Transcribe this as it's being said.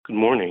Good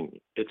morning.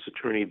 It's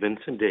Attorney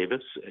Vincent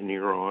Davis, and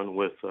you're on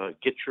with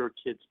Get Your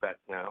Kids Back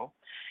Now.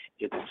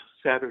 It's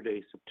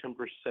Saturday,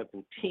 September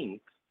 17th,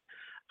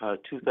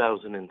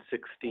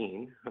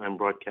 2016. I'm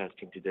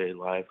broadcasting today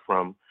live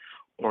from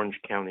Orange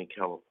County,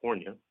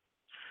 California.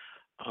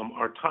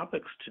 Our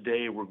topics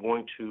today, we're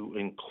going to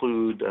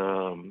include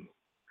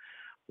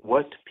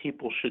what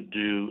people should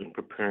do in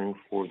preparing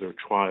for their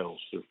trials,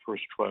 their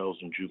first trials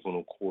in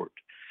juvenile court.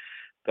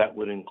 That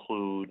would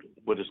include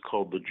what is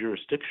called the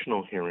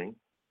jurisdictional hearing,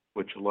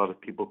 which a lot of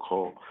people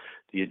call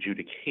the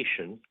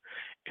adjudication,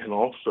 and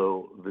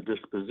also the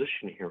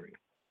disposition hearing.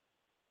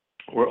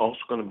 We're also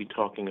going to be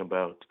talking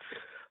about,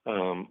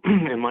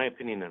 in my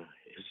opinion, a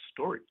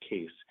historic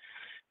case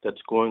that's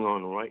going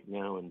on right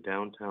now in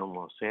downtown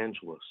Los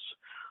Angeles,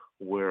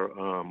 where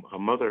a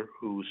mother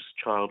whose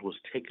child was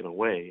taken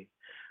away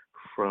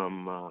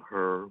from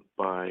her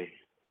by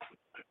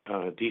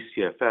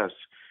DCFS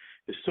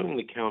is suing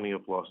the County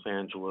of Los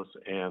Angeles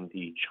and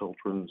the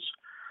children's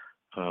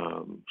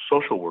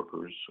social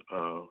workers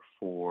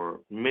for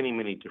many,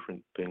 many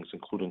different things,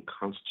 including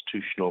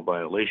constitutional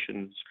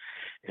violations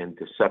and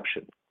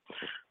deception.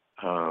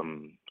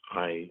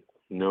 I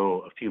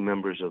know a few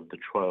members of the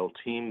trial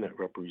team that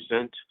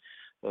represent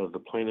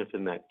the plaintiff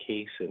in that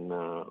case, and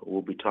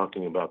we'll be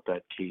talking about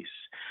that case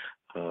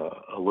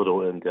a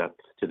little in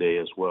depth today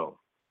as well.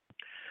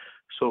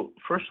 So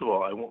first of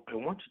all, I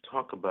want to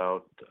talk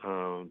about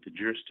the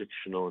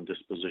jurisdictional and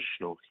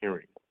dispositional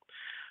hearing.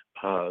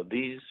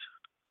 These,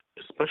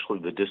 especially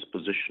the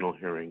dispositional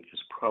hearing, is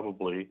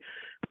probably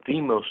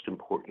the most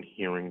important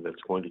hearing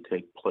that's going to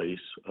take place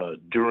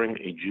during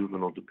a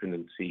juvenile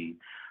dependency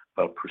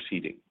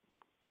proceeding.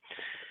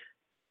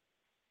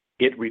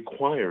 It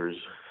requires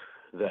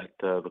that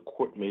the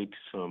court make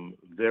some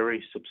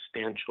very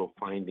substantial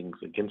findings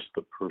against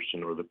the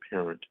person or the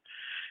parent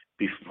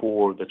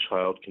before the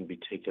child can be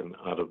taken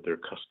out of their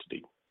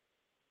custody.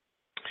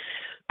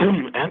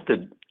 At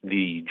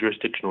the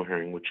jurisdictional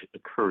hearing, which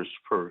occurs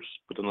first,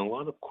 but in a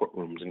lot of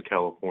courtrooms in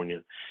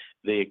California,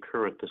 they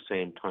occur at the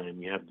same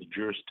time. You have the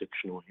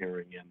jurisdictional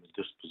hearing and the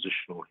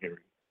dispositional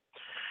hearing.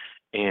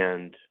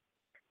 And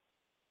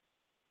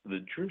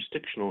the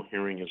jurisdictional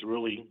hearing is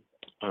really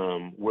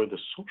where the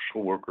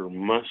social worker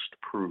must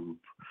prove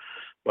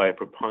by a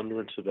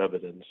preponderance of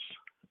evidence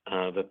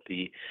that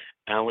the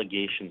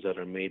allegations that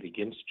are made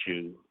against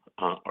you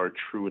are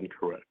true and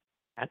correct.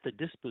 At the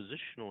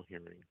dispositional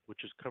hearing,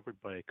 which is covered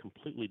by a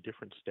completely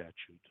different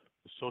statute,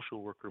 the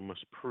social worker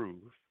must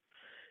prove,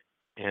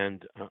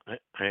 and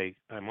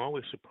I'm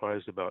always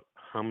surprised about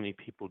how many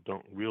people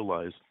don't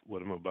realize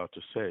what I'm about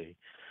to say,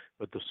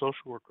 but the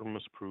social worker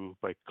must prove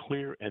by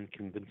clear and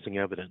convincing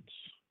evidence,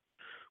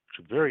 which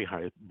is a very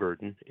high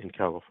burden in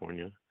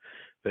California,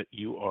 that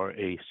you are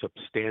a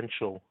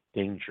substantial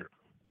danger.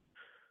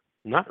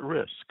 Not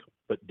risk,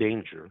 but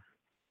danger,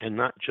 and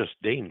not just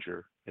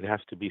danger. It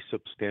has to be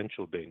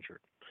substantial danger.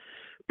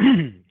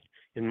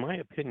 In my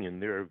opinion,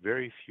 there are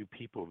very few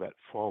people that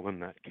fall in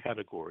that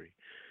category,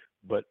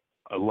 but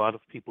a lot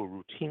of people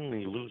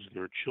routinely lose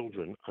their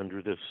children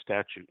under this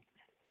statute,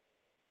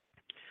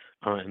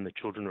 and the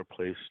children are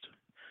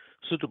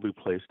suitably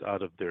placed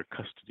out of their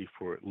custody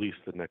for at least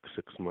the next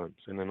 6 months.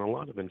 And in a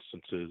lot of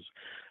instances,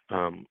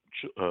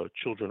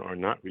 children are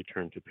not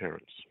returned to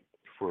parents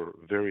for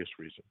various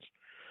reasons.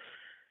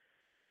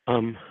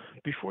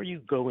 Before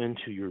you go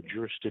into your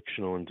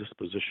jurisdictional and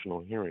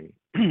dispositional hearing,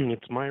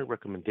 it's my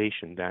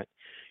recommendation that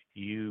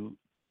you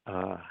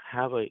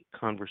have a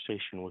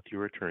conversation with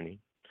your attorney,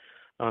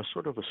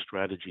 sort of a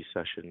strategy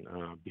session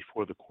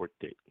before the court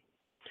date.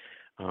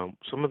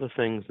 Some of the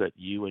things that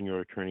you and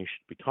your attorney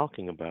should be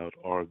talking about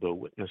are the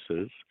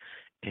witnesses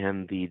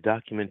and the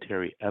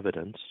documentary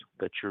evidence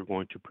that you're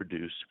going to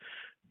produce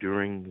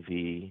during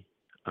the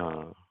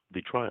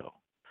trial.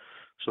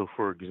 So,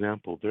 for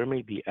example, there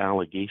may be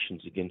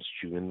allegations against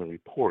you in the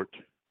report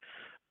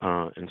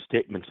and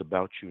statements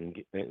about you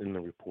in the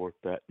report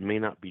that may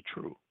not be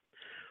true.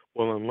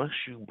 Well, unless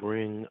you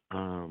bring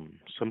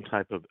some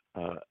type of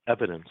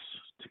evidence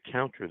to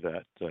counter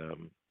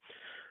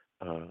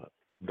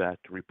that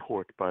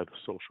report by the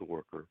social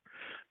worker,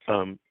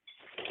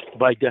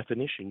 by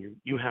definition,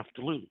 you have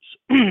to lose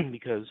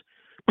because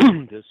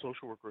the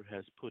social worker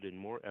has put in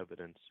more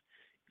evidence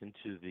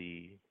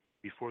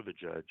before the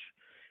judge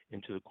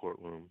into the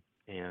courtroom,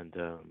 and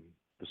the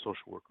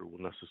social worker will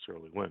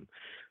necessarily win.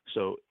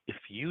 So if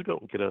you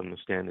don't get on the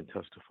stand and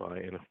testify,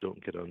 and if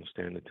don't get on the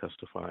stand and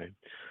testify,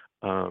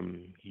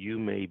 you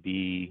may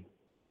be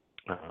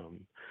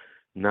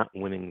not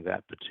winning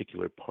that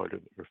particular part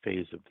of or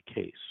phase of the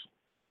case.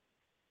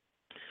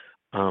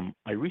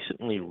 I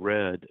recently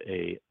read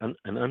an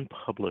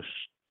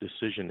unpublished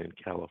decision in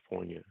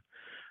California.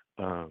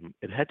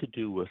 It had to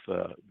do with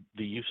the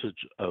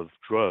usage of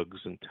drugs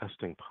and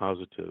testing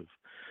positive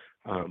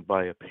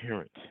by a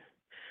parent.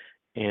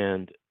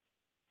 And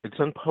it's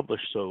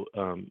unpublished, so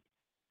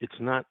it's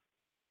not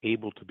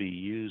able to be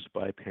used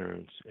by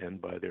parents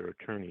and by their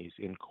attorneys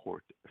in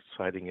court,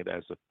 citing it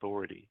as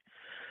authority.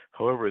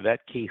 However,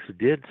 that case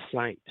did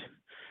cite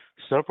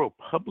several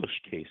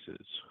published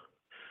cases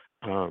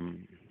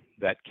um,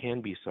 that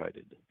can be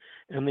cited.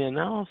 And the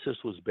analysis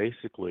was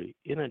basically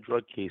in a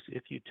drug case,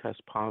 if you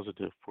test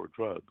positive for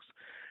drugs,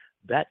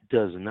 that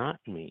does not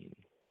mean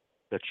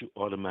that you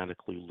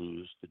automatically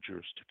lose the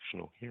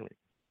jurisdictional hearing.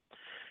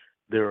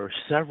 There are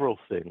several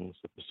things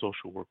that the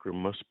social worker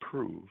must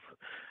prove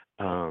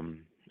um,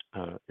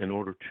 in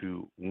order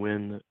to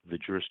win the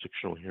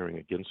jurisdictional hearing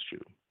against you.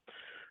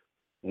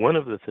 One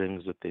of the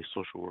things that the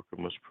social worker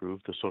must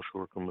prove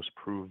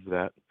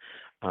that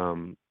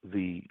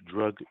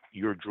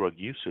your drug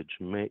usage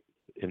may,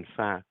 in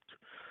fact,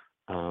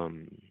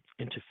 um,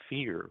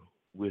 interfere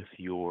with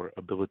your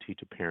ability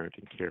to parent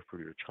and care for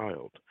your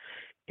child,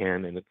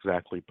 and it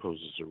exactly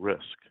poses a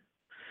risk.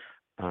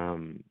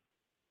 Um,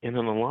 and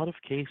in a lot of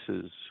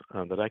cases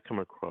that I come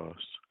across,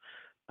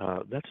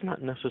 that's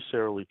not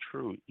necessarily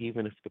true,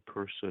 even if the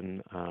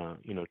person,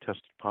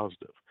 tested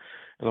positive.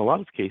 In a lot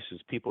of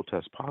cases, people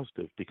test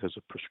positive because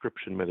of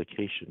prescription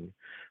medication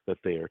that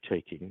they are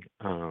taking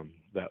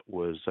that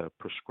was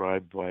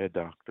prescribed by a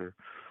doctor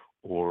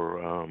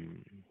or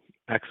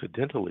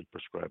accidentally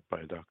prescribed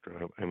by a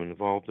doctor. I'm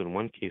involved in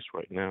one case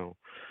right now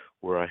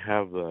where I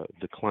have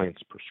the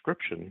client's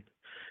prescription,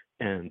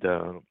 and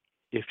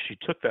if she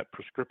took that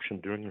prescription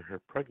during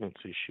her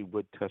pregnancy, she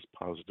would test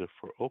positive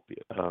for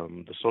opiate.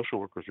 The social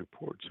worker's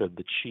report said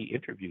that she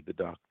interviewed the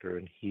doctor,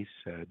 and he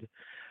said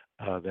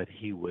that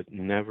he would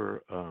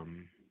never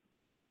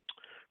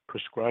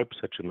prescribe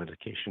such a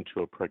medication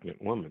to a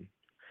pregnant woman.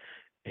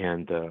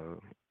 And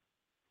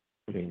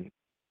I mean,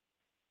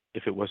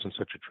 if it wasn't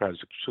such a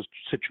tragic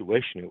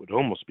situation, it would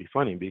almost be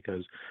funny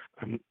because,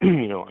 I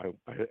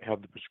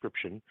have the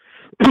prescription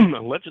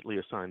allegedly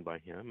assigned by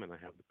him, and I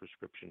have the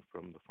prescription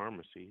from the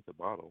pharmacy, the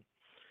bottle.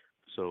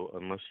 So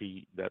unless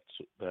that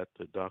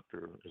the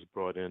doctor is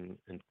brought in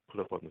and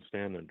put up on the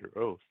stand under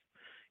oath,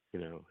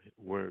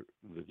 where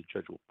the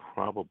judge will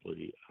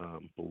probably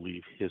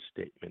believe his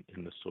statement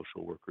in the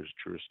social worker's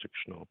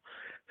jurisdictional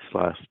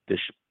slash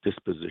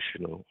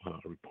dispositional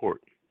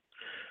report.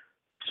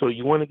 So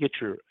you want to get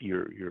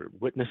your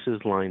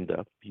witnesses lined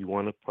up. You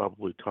want to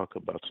probably talk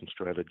about some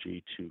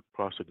strategy to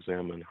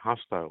cross-examine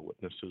hostile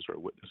witnesses or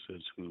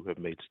witnesses who have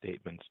made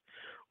statements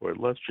or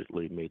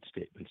allegedly made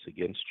statements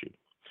against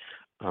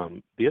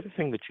you. The other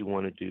thing that you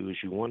want to do is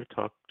you want to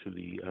talk to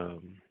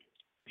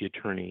the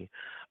attorney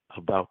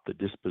about the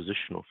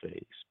dispositional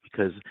phase,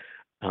 because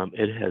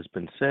it has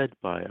been said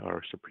by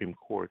our Supreme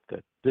Court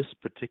that this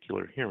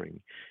particular hearing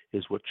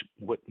is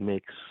what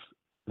makes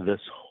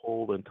this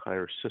whole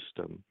entire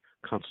system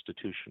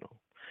constitutional.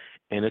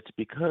 And it's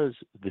because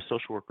the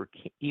social worker,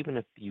 can't, even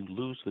if you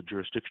lose the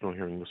jurisdictional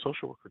hearing, the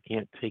social worker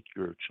can't take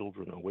your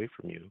children away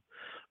from you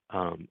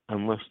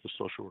unless the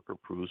social worker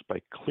proves by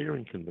clear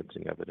and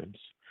convincing evidence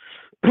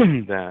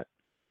that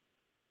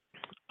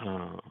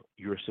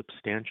you're a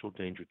substantial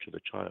danger to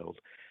the child,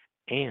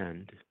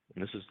 and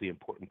this is the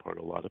important part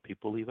a lot of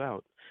people leave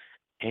out,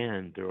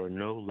 and there are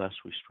no less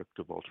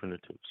restrictive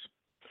alternatives.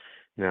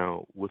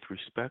 Now, with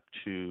respect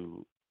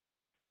to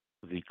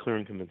the clear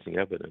and convincing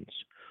evidence,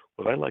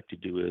 what I like to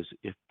do is,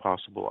 if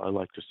possible, I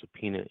like to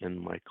subpoena in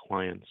my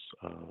clients'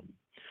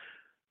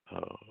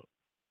 uh,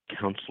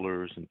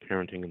 counselors and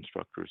parenting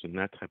instructors and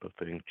that type of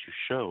thing to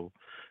show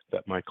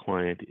that my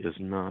client is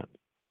not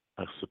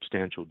a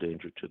substantial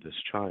danger to this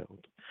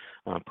child.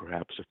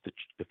 Perhaps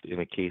if in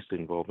a case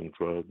involving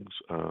drugs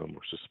or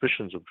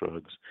suspicions of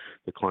drugs,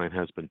 the client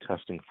has been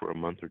testing for a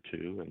month or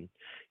two, and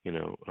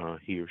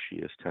he or she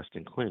is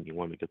testing clean. You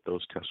want to get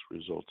those test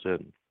results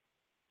in.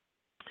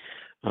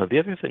 The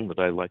other thing that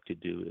I like to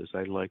do is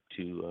I like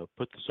to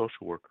put the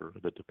social worker,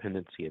 the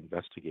dependency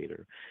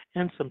investigator,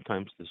 and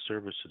sometimes the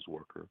services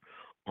worker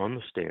on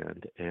the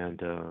stand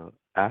and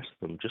ask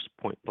them just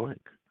point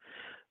blank,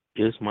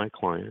 is my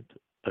client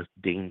a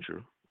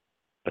danger,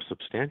 a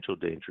substantial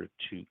danger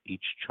to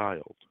each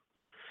child?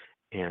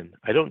 And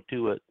I don't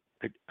do it,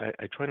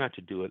 I try not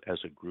to do it as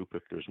a group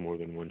if there's more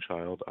than one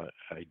child.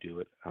 I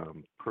do it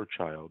per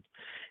child.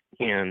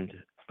 And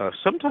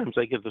sometimes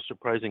I give the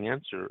surprising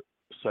answer,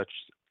 such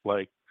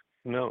like,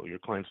 no, your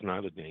client's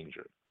not a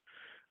danger.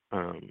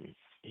 Um,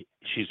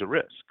 she's a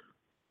risk,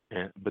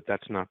 but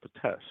that's not the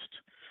test.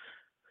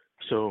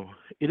 So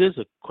it is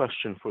a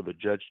question for the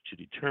judge to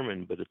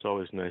determine, but it's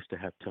always nice to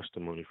have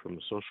testimony from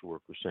the social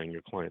worker saying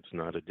your client's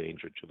not a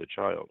danger to the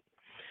child.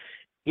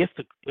 If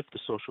the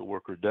social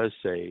worker does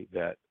say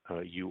that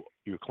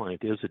your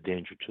client is a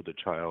danger to the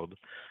child,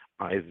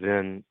 I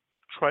then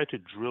try to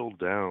drill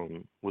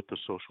down with the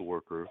social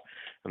worker,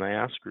 and I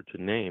ask her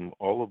to name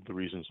all of the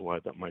reasons why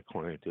that my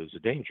client is a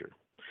danger.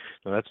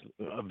 Now that's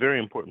a very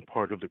important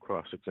part of the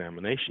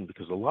cross-examination,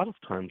 because a lot of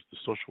times the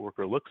social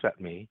worker looks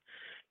at me,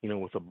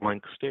 with a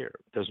blank stare,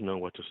 doesn't know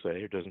what to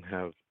say, or doesn't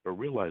have, or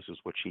realizes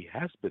what she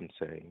has been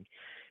saying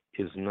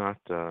is not,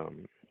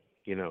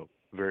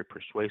 very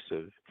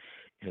persuasive,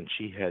 and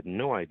she had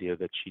no idea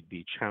that she'd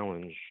be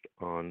challenged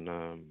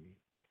on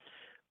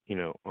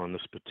on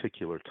this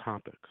particular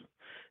topic.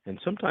 And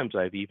sometimes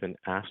I've even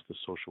asked the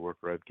social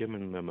worker, I've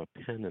given them a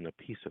pen and a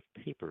piece of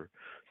paper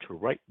to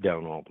write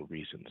down all the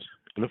reasons.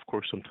 And of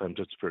course, sometimes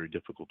it's very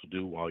difficult to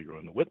do while you're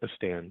on the witness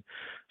stand.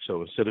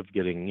 So instead of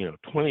getting,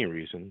 20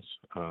 reasons,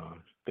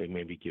 they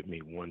maybe give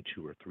me 1,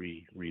 2, or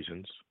 3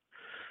 reasons.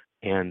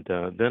 And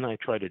then I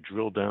try to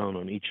drill down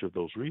on each of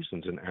those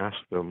reasons and ask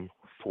them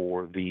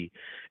for the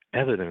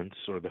evidence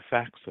or the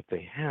facts that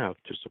they have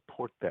to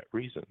support that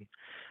reason.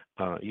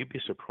 You'd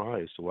be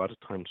surprised. A lot of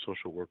times,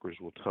 social workers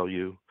will tell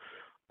you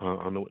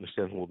on the witness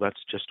stand, "Well,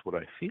 that's just what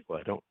I feel.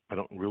 I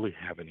don't really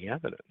have any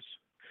evidence."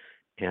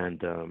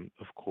 And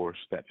of course,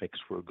 that makes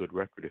for a good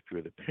record if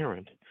you're the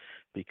parent,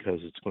 because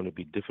it's going to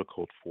be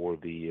difficult for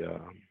the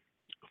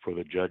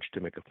judge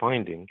to make a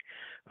finding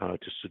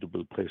to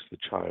suitably place the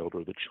child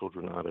or the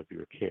children out of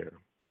your care.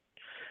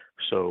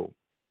 So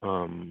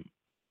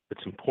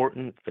it's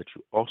important that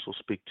you also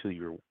speak to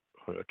your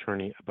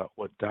attorney about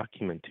what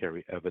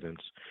documentary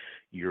evidence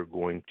you're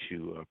going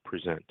to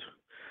present.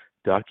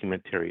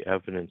 Documentary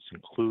evidence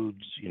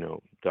includes,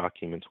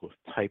 documents with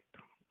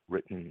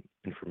typewritten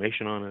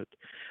information on it.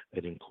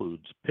 It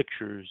includes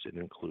pictures. It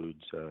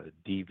includes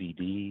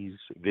DVDs,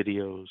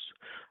 videos.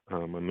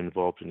 I'm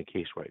involved in a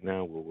case right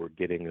now where we're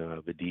getting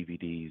the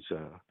DVDs,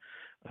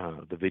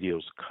 the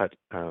videos cut,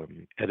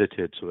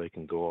 edited so they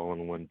can go all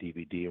in one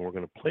DVD, and we're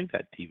going to play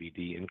that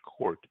DVD in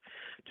court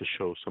to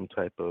show some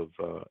type of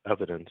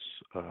evidence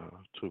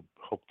to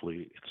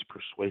hopefully it's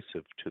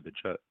persuasive to the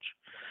judge.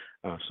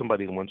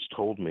 Somebody once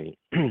told me,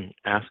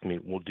 asked me,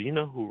 "Well, do you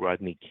know who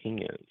Rodney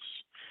King is?"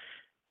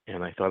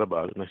 And I thought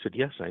about it, and I said,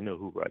 "Yes, I know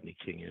who Rodney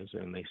King is."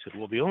 And they said,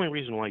 "Well, the only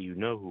reason why you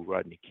know who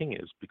Rodney King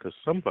is because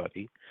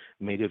somebody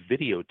made a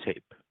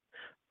videotape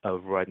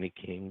of Rodney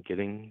King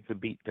getting the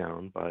beat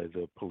down by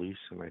the police,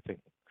 and I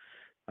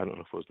don't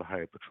know if it was the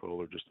Highway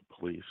Patrol or just the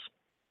police,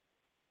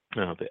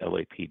 the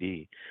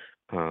LAPD,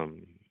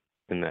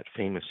 in that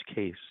famous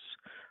case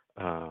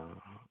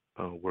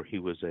where he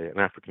was an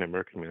African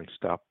American man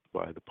stopped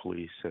by the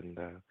police and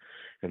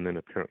then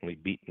apparently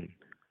beaten."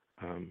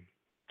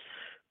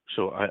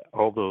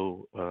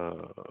 Although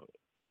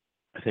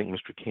I think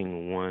Mr.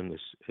 King won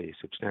a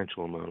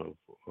substantial amount of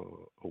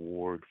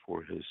award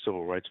for his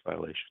civil rights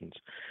violations,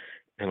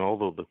 and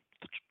although the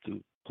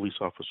police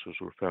officers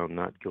were found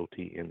not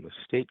guilty in the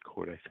state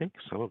court, I think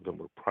some of them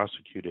were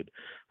prosecuted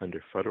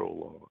under federal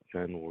law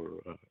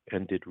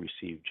and did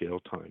receive jail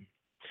time.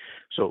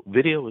 So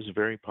video is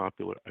very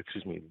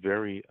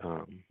very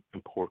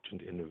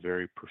important and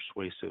very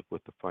persuasive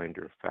with the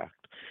finder of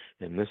fact.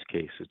 In this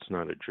case, it's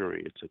not a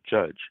jury, it's a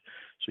judge.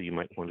 So you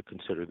might want to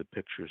consider the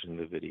pictures in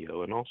the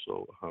video and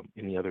also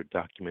any other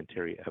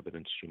documentary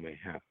evidence you may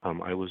have.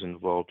 I was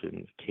involved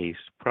in a case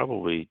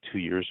probably 2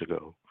 years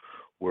ago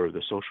where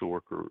the social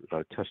worker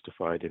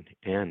testified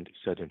and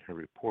said in her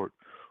report,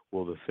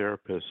 "Well, the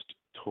therapist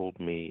told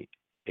me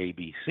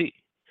ABC."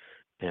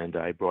 And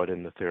I brought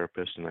in the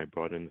therapist, and I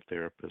brought in the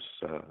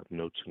therapist's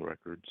notes and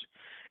records.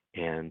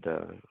 And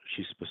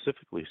she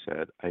specifically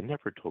said, "I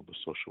never told the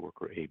social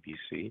worker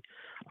ABC.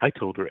 I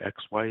told her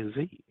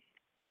XYZ,"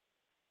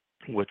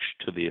 which,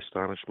 to the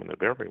astonishment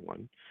of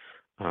everyone,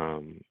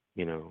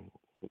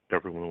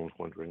 everyone was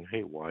wondering,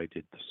 hey, why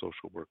did the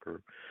social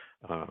worker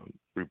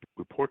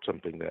report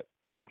something that,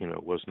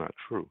 was not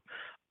true?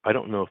 I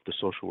don't know if the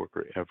social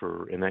worker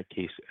in that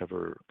case,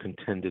 ever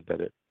contended that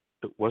it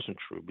wasn't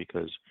true,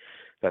 because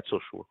that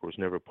social worker was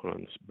never put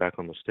back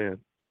on the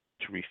stand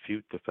to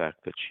refute the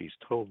fact that she's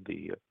told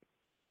the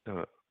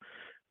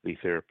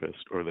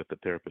therapist, or that the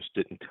therapist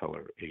didn't tell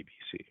her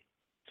ABC.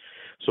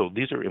 So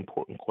these are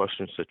important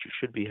questions that you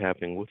should be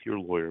having with your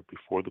lawyer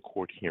before the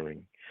court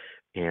hearing,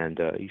 and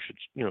you should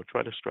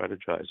try to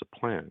strategize a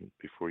plan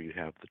before you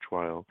have the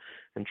trial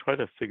and try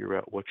to figure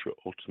out what your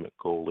ultimate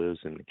goal is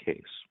in the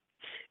case.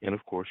 And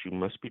of course, you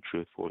must be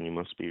truthful and you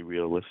must be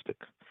realistic.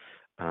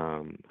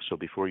 So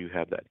before you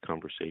have that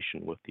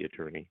conversation with the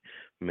attorney,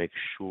 make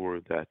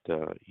sure that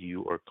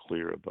you are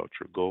clear about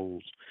your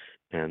goals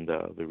and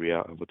the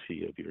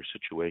reality of your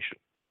situation.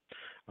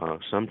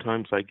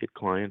 Sometimes I get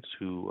clients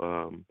who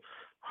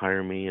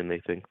hire me and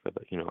they think that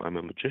I'm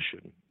a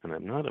magician, and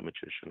I'm not a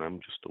magician. I'm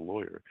just a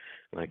lawyer,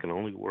 and I can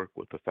only work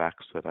with the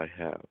facts that I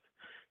have.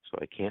 So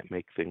I can't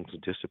make things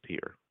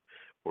disappear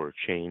or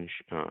change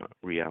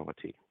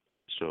reality.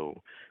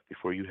 So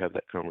before you have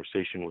that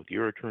conversation with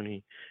your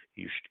attorney,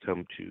 you should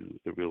come to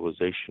the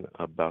realization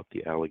about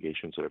the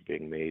allegations that are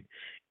being made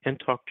and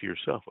talk to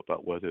yourself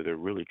about whether they're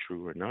really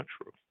true or not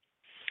true.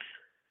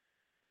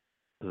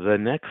 The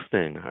next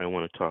thing I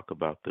want to talk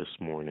about this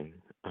morning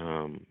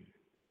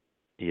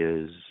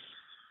is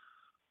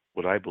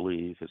what I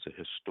believe is a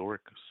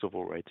historic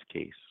civil rights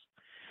case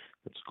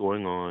that's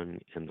going on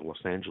in the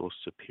Los Angeles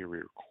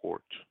Superior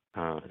Court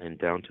in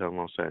downtown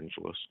Los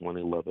Angeles,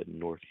 111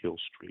 North Hill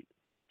Street.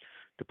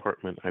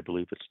 I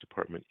believe it's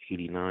Department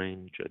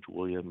 89, Judge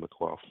William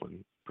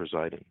McLaughlin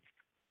presiding.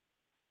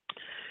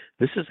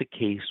 This is a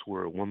case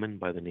where a woman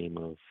by the name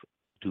of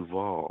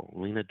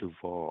Lena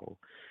Duval,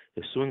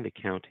 is suing the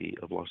county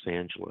of Los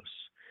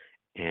Angeles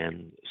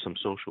and some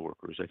social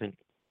workers, I think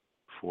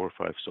 4 or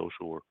 5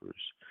 social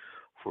workers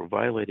for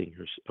violating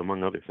her,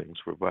 among other things,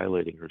 for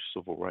violating her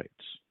civil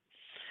rights.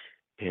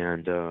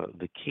 And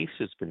the case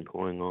has been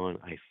going on,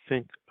 I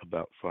think,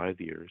 about 5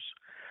 years.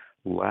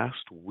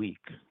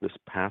 This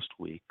past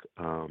week,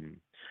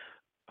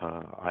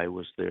 I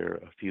was there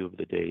a few of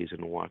the days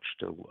and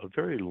watched a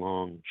very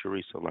long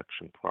jury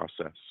selection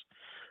process,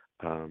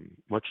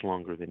 much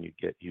longer than you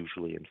get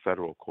usually in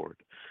federal court.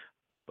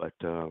 But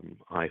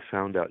I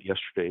found out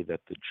yesterday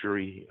that the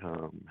jury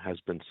has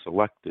been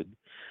selected.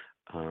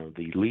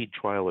 The lead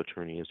trial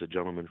attorney is a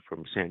gentleman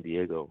from San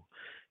Diego.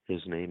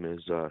 His name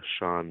is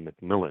Sean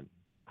McMillan.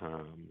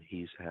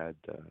 He's had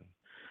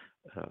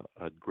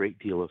a great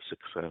deal of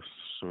success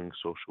suing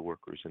social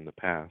workers in the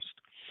past,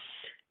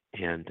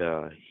 and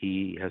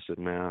he has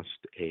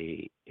amassed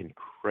a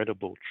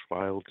incredible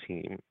trial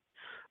team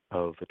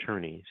of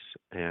attorneys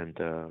and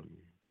a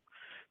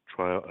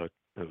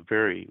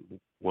very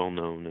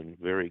well-known and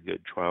very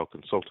good trial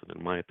consultant,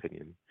 in my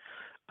opinion,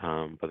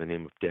 by the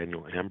name of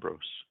Daniel Ambrose.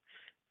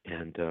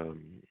 And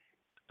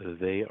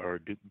they are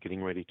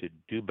getting ready to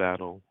do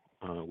battle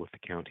with the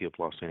County of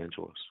Los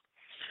Angeles,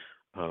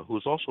 who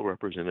is also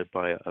represented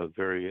by a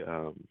very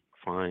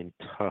fine,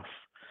 tough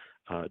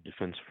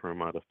defense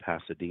firm out of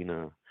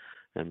Pasadena,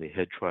 and the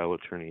head trial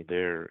attorney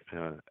there,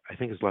 I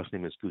think his last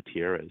name is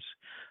Gutierrez,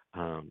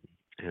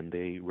 and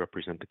they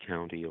represent the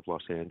County of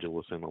Los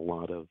Angeles in a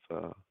lot of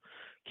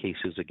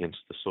cases against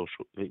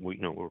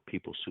where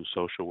people sue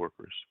social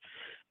workers.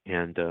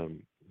 And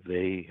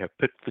they have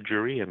picked the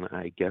jury, and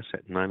I guess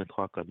at 9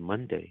 o'clock on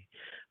Monday,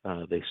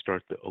 they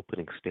start the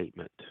opening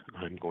statement.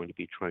 I'm going to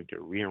be trying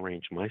to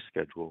rearrange my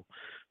schedule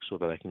so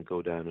that I can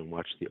go down and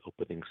watch the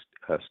opening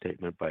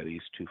statement by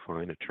these two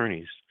fine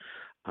attorneys.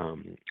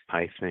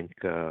 I think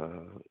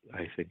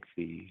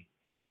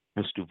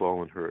Ms.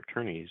 Duvall and her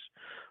attorneys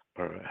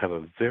have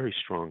a very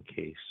strong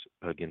case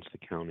against the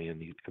county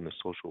and the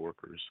social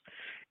workers,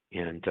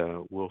 and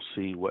we'll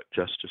see what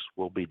justice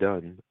will be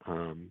done.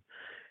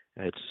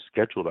 It's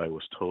scheduled, I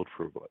was told,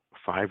 for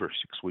 5 or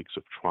 6 weeks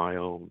of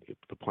trial.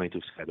 The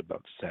plaintiffs had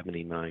about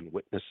 79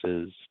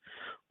 witnesses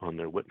on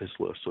their witness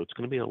list, so it's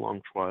going to be a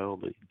long trial.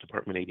 The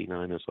Department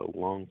 89 is a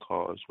long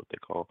cause, what they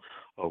call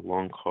a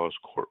long cause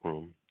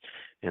courtroom,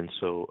 and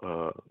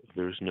so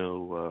there's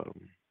no.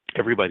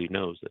 Everybody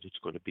knows that it's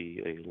going to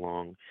be a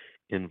long,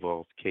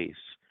 involved case.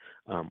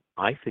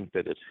 I think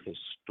that it's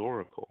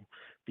historical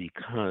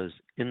because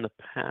in the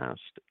past,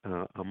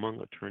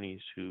 among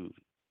attorneys who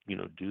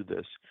do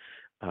this,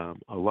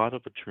 a lot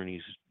of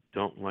attorneys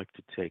don't like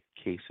to take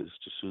cases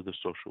to sue the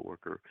social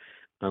worker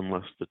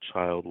unless the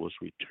child was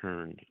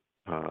returned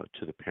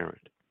to the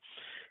parent.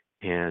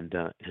 And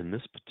in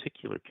this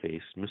particular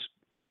case, Ms.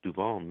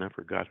 Duvall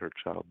never got her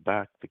child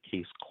back. The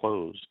case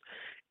closed.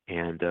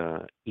 And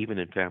even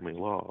in family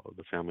law,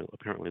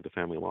 apparently the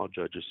family law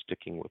judge is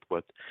sticking with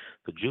what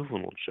the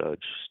juvenile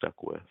judge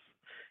stuck with.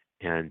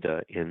 And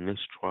in this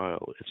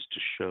trial, it's to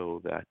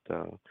show that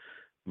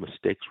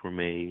mistakes were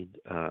made,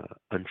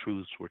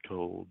 untruths were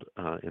told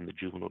in the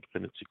juvenile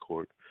dependency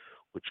court,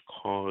 which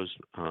caused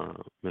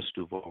Ms.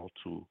 Duvall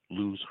to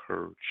lose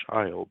her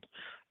child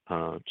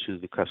to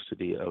the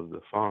custody of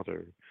the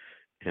father.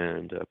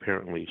 And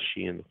apparently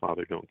she and the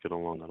father don't get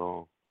along at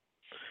all.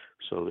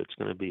 So it's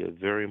going to be a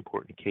very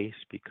important case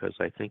because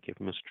I think if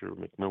Mr.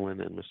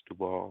 McMillan and Ms.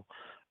 Duvall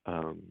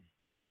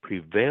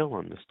prevail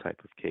on this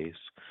type of case,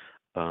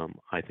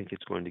 I think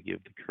it's going to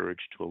give the courage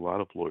to a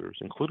lot of lawyers,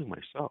 including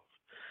myself,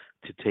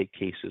 to take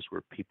cases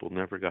where people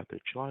never got their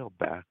child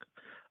back,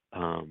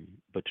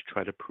 but to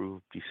try to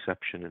prove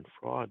deception and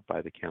fraud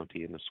by the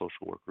county and the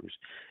social workers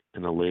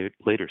in a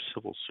later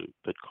civil suit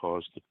that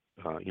caused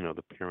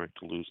the parent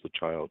to lose the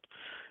child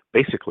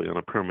basically on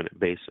a permanent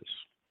basis.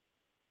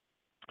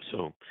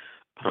 So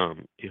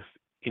if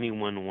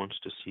anyone wants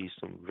to see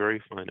some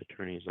very fine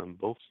attorneys on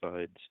both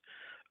sides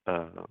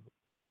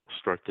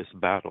start this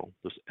battle,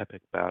 this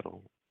epic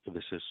battle,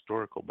 this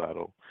historical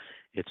battle,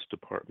 it's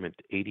Department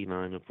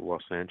 89 of the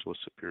Los Angeles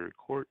Superior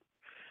Court.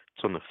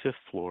 It's on the 5th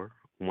floor,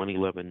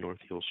 111 North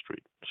Hill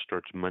Street. It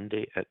starts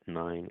Monday at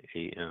 9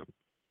 a.m.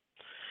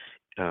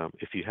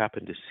 If you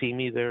happen to see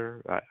me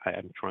there, I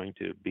am trying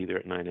to be there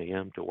at 9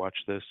 a.m. to watch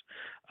this.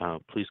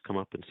 Please come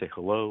up and say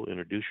hello,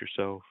 introduce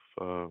yourself.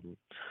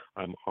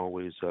 I'm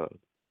always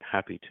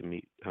happy to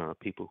meet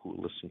people who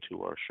listen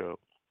to our show.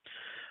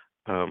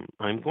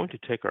 I'm going to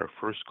take our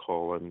first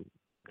call. I'm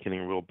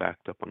getting real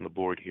backed up on the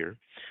board here.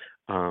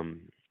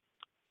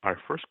 Our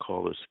first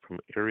call is from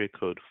area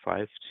code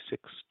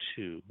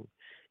 562,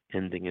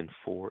 ending in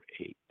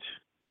 48.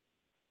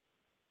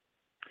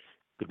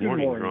 Good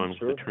morning. You're on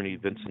with Attorney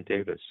Vincent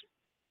Davis.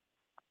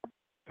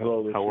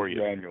 Hello, this How are is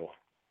you? Daniel.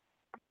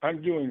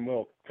 I'm doing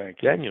well,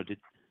 thank you. Daniel,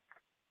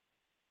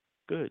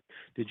 good.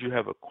 Did you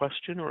have a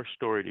question or a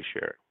story to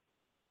share?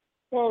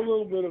 Well, a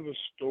little bit of a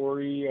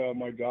story.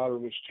 My daughter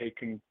was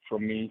taken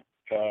from me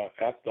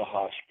at the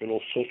hospital.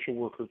 Social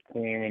worker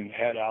came and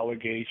had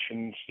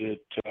allegations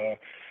that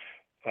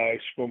I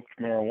smoked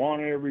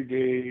marijuana every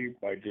day,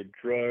 I did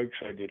drugs,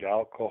 I did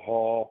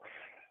alcohol,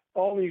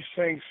 all these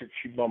things that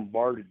she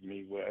bombarded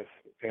me with.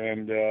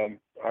 And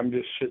I'm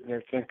just sitting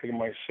there thinking to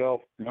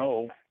myself,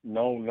 no,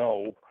 no,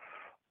 no.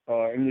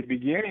 In the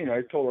beginning,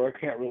 I told her I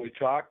can't really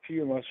talk to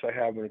you unless I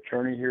have an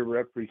attorney here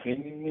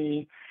representing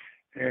me.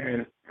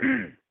 And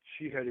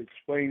she had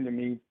explained to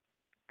me,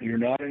 you're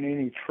not in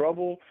any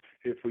trouble.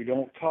 If we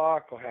don't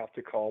talk, I'll have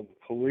to call the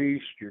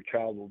police. Your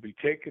child will be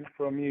taken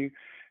from you.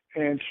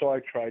 And so I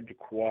tried to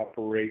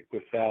cooperate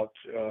without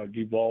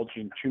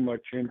divulging too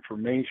much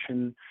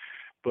information.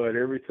 But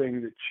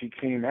everything that she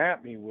came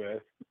at me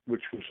with,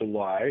 which was a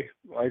lie,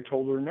 I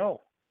told her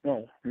no,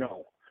 no,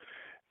 no.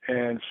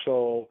 And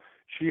so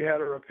she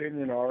had her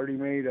opinion already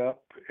made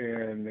up,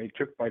 and they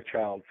took my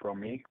child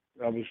from me.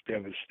 I was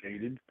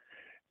devastated.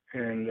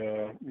 And,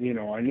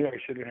 I knew I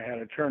should have had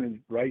an attorney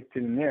right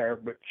then and there,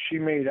 but she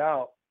made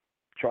out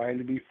trying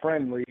to be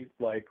friendly,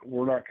 like,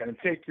 we're not going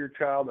to take your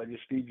child. I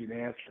just need you to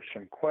answer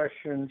some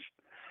questions.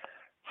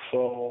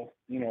 So,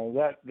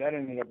 that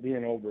ended up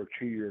being over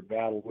a 2-year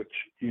battle, which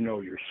you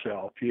know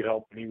yourself. You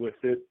helped me with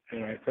it,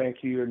 and I thank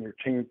you and your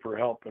team for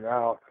helping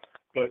out.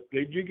 But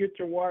they did get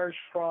their wires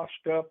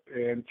crossed up,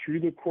 and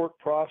through the court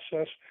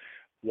process,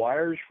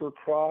 wires were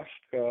crossed.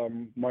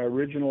 My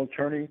original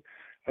attorney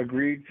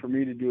agreed for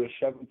me to do a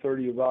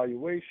 730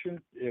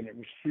 evaluation, and it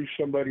was through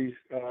somebody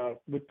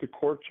with the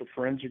courts, a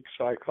forensic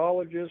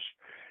psychologist,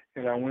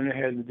 and I went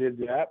ahead and did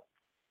that.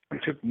 It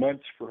took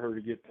months for her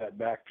to get that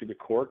back to the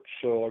court,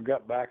 so I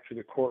got back to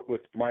the court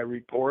with my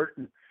report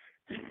and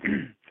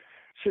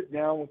sit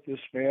down with this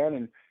man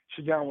and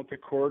sit down with the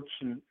courts,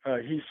 and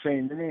he's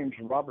saying, your name's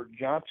Robert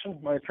Johnson?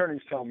 My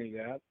attorney's telling me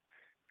that.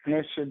 And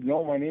I said,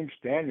 no, my name's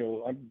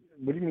Daniel.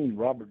 What do you mean,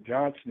 Robert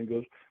Johnson? He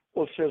goes,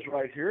 well, it says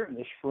right here in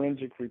this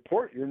forensic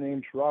report, your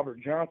name's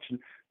Robert Johnson.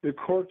 The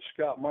court's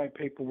got my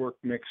paperwork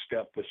mixed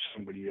up with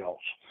somebody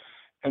else.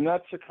 And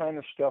that's the kind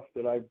of stuff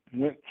that I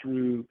went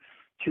through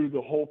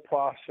the whole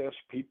process.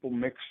 People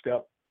mixed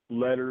up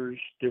letters,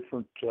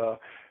 different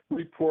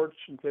reports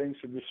and things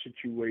of the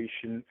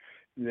situation,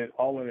 and then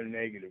all in a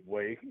negative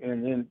way.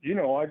 And then,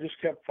 I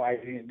just kept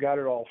fighting and got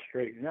it all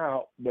straightened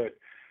out. But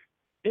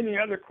any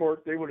other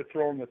court, they would have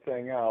thrown the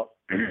thing out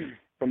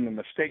from the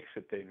mistakes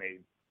that they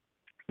made.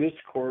 This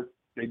court,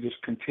 they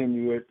just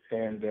continue it,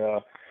 and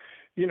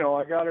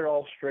I got it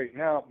all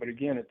straightened out. But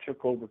again, it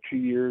took over 2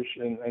 years,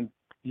 and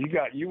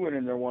you went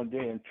in there one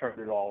day and turned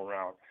it all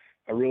around.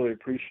 I really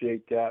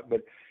appreciate that.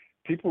 But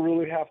people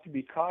really have to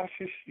be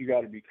cautious. You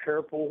got to be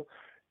careful.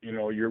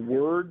 Your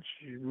words.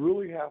 You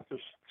really have to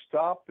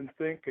stop and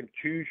think and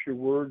choose your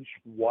words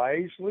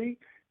wisely.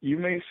 You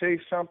may say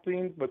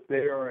something, but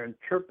they are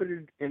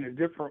interpreted in a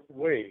different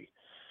way.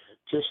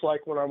 Just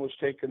like when I was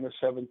taking the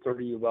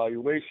 730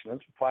 evaluation,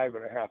 it's a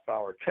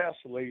 5.5-hour test.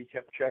 The lady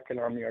kept checking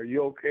on me, are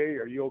you okay?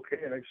 Are you okay?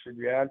 And I said,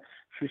 yeah.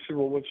 She said,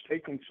 well, what's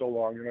taking so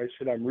long? And I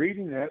said, I'm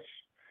reading this,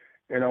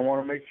 and I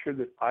want to make sure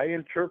that I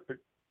interpret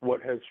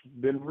what has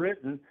been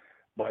written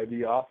by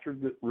the author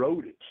that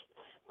wrote it.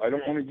 I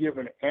don't want to give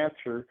an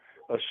answer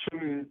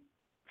assuming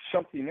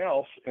something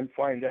else and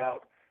find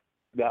out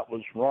that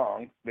was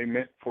wrong. They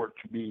meant for it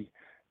to be,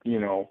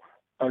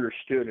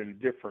 understood in a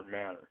different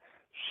manner.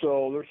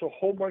 So there's a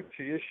whole bunch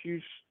of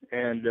issues,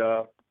 and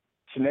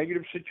it's a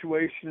negative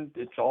situation.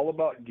 It's all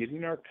about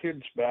getting our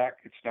kids back.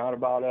 It's not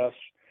about us.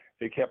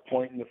 They kept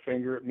pointing the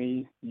finger at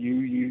me,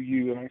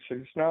 you, and I said,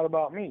 it's not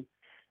about me.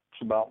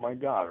 It's about my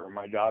daughter.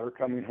 My daughter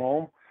coming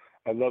home.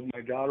 I love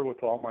my daughter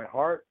with all my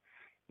heart.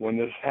 When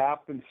this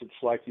happens, it's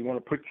like you want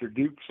to put your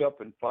dukes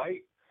up and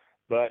fight,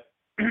 but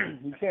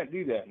you can't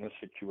do that in this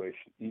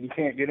situation. You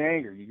can't get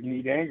angry. You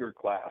need anger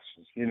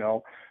classes,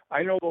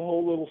 I know the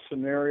whole little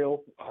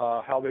scenario,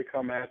 how they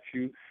come at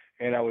you,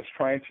 and I was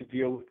trying to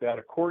deal with that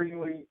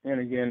accordingly. And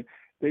again,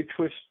 they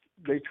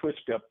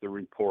twist up the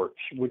reports,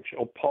 which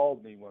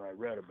appalled me when I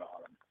read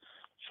about them.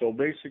 So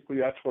basically,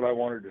 that's what I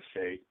wanted to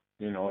say.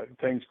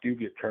 Things do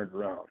get turned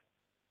around.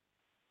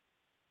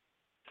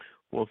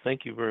 Well,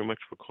 thank you very much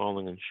for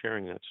calling and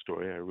sharing that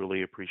story. I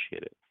really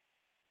appreciate it.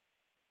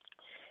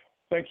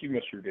 Thank you,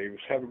 Mr. Davis.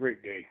 Have a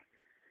great day.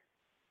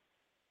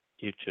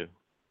 You too.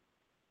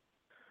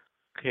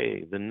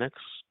 Okay, the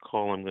next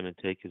call I'm going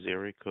to take is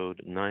area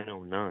code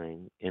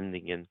 909,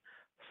 ending in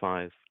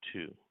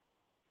 52.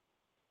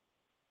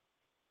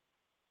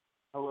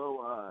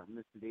 Hello,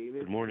 Mr.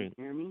 Davis. Good morning.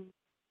 Can you hear me?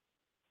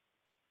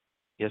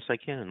 Yes, I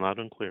can, loud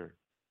and clear.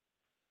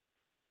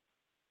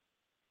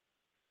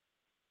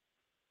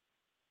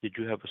 Did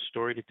you have a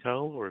story to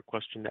tell or a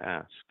question to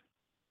ask?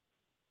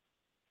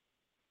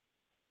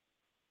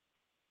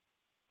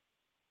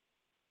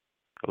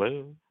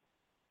 Hello?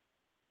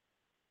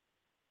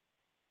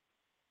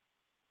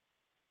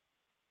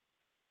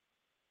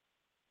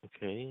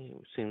 Okay,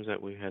 it seems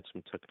that we had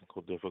some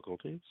technical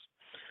difficulties.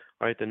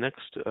 All right, the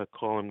next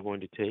call I'm going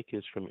to take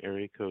is from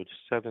area code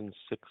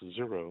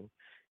 760,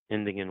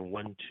 ending in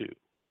 12.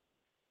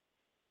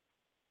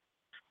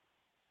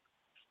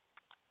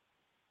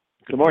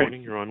 Good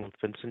morning. You're on with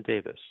Vincent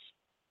Davis.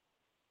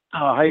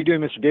 How you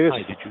doing, Mr. Davis?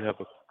 Hi,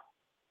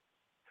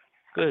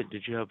 Good.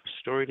 Did you have a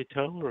story to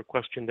tell or a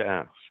question to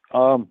ask?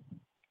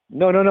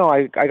 No.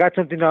 I got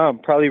something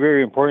probably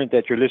very important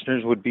that your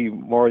listeners would be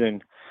more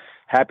than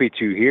happy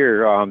to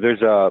hear.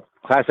 There's a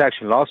class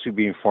action lawsuit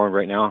being formed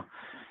right now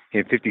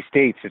in 50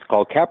 states. It's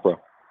called CAPRA.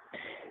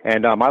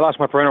 And I lost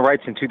my parental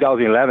rights in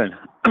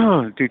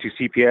 2011 due to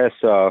CPS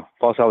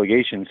false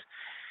allegations.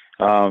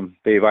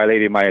 They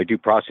violated my due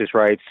process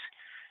rights,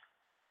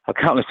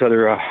 countless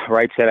other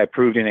rights that I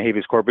proved in a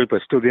habeas corpus,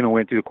 but still didn't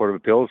win through the Court of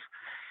Appeals.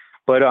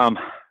 But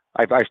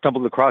I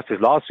stumbled across this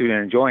lawsuit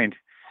and joined.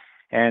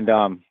 And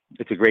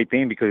it's a great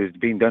thing because it's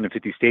being done in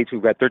 50 states.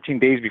 We've got 13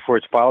 days before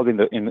it's filed in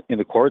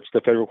the courts,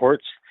 the federal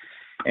courts.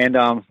 And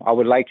I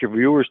would like your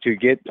viewers to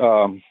get.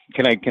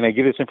 Can I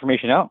give this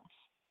information out?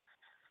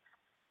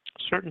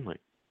 Certainly.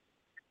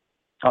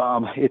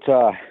 It's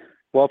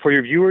well, for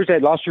your viewers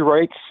that lost your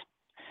rights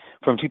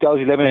from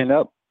 2011 and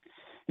up,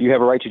 you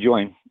have a right to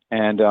join.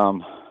 And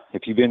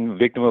if you've been a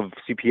victim of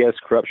CPS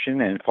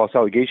corruption and false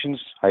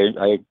allegations,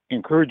 I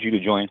encourage you to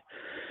join.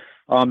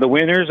 The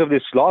winners of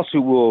this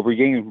lawsuit will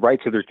regain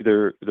rights of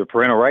their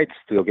parental rights.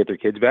 They'll get their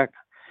kids back,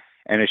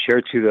 and a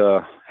share to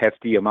the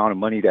hefty amount of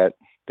money that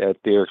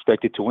they're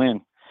expected to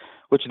win.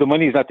 Which the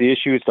money is not the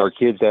issue; it's our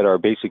kids that are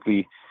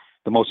basically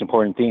the most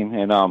important thing.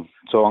 And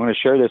so I'm going to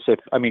share this.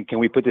 Can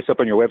we put this up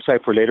on your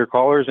website for later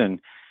callers?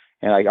 And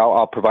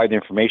I'll provide the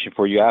information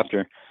for you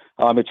after.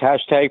 It's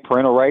hashtag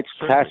parental rights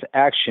class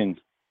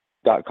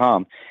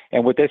action.com.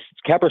 And what this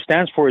CAPRA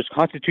stands for is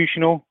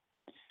Constitution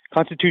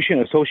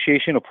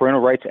Association of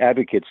Parental Rights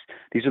Advocates.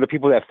 These are the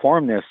people that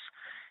form this.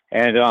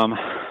 And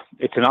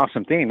it's an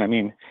awesome thing. I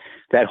mean,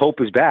 that hope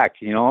is back.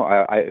 You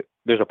know,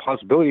 there's a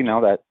possibility now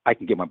that I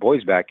can get my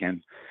boys back.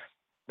 And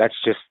that's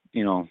just,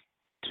 you know,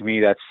 to me,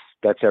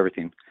 that's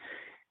everything.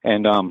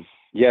 And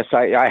yes,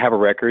 I have a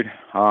record,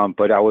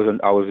 but I was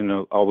in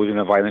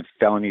a violent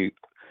felony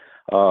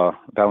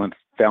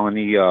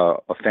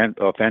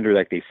offender,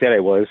 like they said I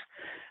was.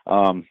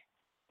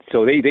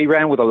 So they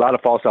ran with a lot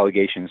of false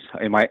allegations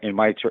in my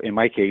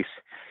case.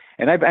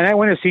 And I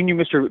went and seen you,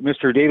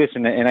 Mr. Davis,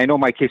 and I know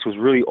my case was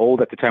really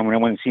old at the time when I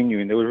went and seen you,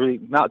 and there was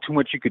really not too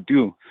much you could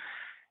do.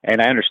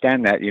 And I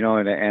understand that, you know,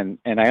 and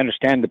I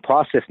understand the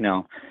process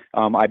now.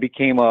 I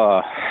became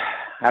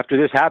after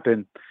this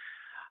happened,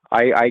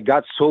 I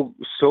got so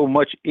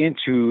much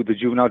into the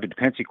juvenile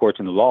dependency courts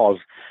and the laws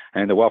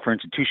and the welfare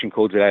institution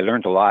codes that I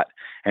learned a lot,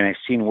 and I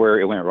seen where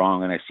it went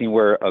wrong, and I seen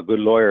where a good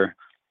lawyer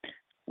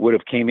would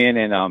have came in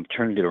and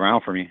turned it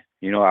around for me.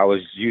 You know, I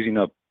was using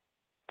a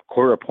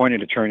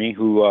court-appointed attorney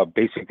who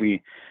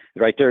basically,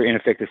 right there,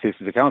 ineffective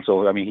assistance of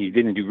counsel. I mean, he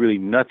didn't do really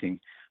nothing,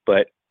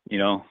 but, you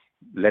know,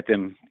 let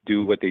them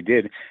do what they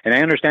did. And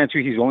I understand, too,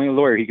 he's only a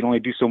lawyer. He can only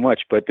do so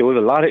much. But there was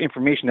a lot of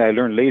information that I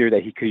learned later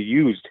that he could have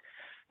used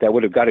that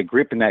would have got a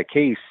grip in that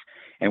case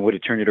and would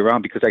have turned it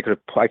around, because I could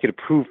have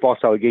proved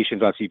false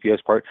allegations on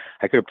CPS part.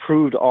 I could have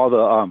proved all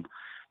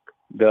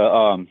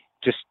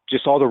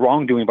just all the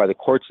wrongdoing by the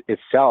courts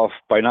itself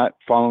by not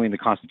following the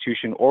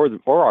Constitution or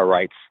our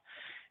rights.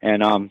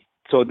 And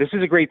so this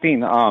is a great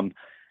thing. I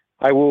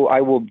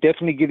will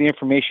definitely give the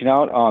information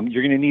out.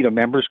 You're going to need a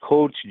members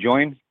code to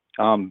join.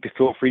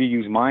 Feel free to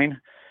use mine.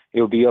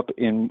 It'll be up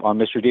on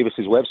Mr.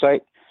 Davis's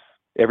website.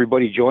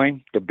 Everybody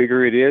join. The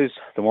bigger it is,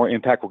 the more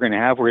impact we're going to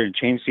have. We're going to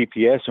change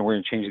CPS, and we're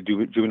going to change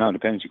the juvenile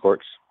dependency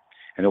courts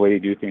and the way they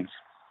do things.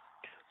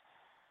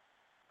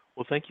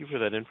 Well, thank you for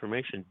that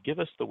information. Give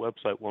us the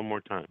website one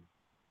more time.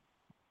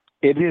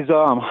 It is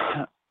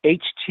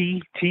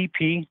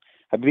HTTP.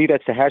 I believe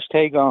that's the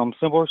hashtag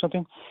symbol or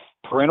something.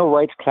 Parental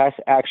Rights Class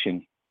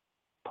Action.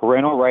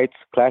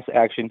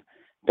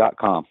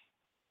 ParentalRightsClassAction.com.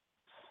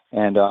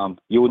 And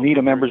you will need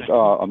a members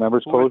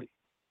code.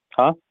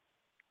 Huh?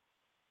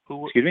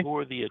 Excuse me? Who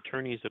are the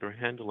attorneys that are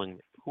handling?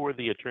 Who are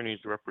the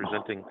attorneys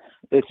representing?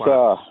 It's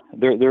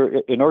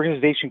they're an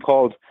organization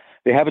called.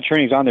 They have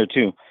attorneys on there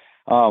too.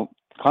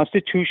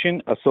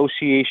 Constitution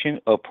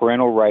Association of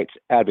Parental Rights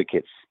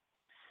Advocates.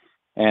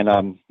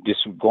 And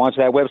just go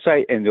onto that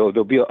website, and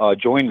there'll be a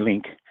join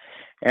link.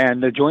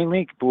 And the join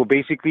link will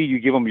basically, you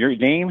give them your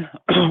name,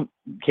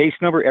 case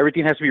number,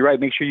 everything has to be right.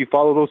 Make sure you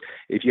follow those.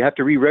 If you have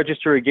to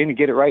re-register again and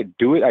get it right,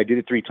 do it. I did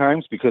it 3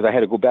 times because I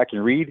had to go back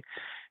and read,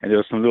 and there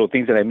were some little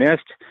things that I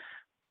missed.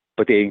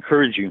 But they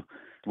encourage you.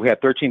 We have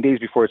 13 days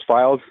before it's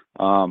filed.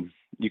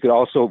 You could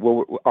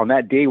also, on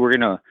that day, we're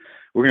gonna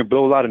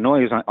blow a lot of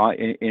noise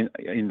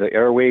in the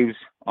airwaves,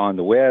 on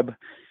the web.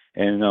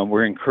 And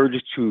we're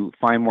encouraged to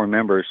find more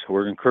members.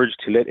 We're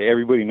encouraged to let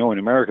everybody know in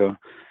America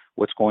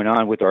what's going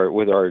on with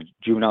our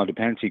juvenile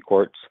dependency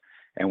courts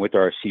and with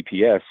our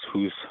CPS,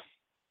 whose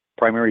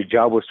primary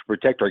job was to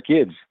protect our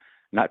kids,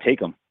 not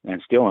take them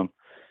and steal them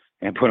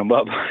and put them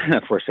up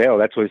for sale.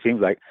 That's what it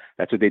seems like.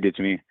 That's what they did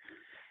to me,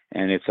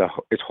 and it's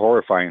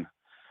horrifying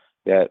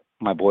that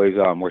my boys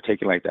were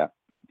taken like that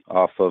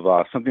off of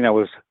something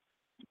that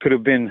could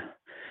have been.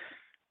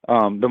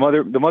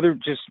 The mother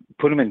just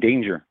put them in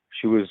danger.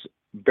 She was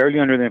barely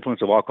under the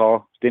influence of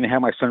alcohol, didn't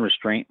have my son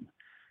restrained,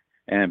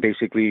 and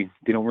basically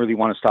didn't really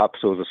want to stop.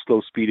 So it was a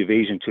slow speed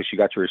evasion until she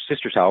got to her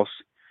sister's house,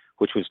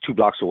 which was 2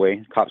 blocks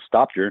away. Cops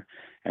stopped her,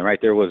 and right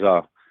there was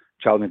a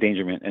child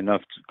endangerment,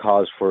 enough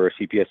cause for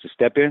CPS to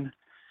step in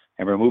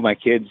and remove my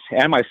kids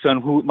and my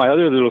son, my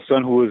other little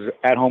son, who was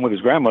at home with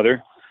his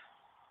grandmother,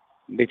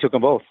 They took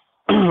them both.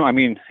 I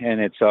mean, and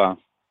it's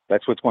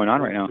that's what's going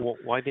on right now. Well,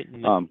 why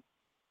didn't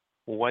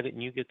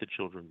you get the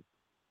children?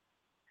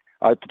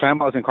 At the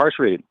time, I was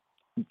incarcerated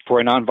for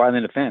a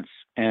nonviolent offense,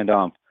 and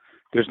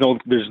there's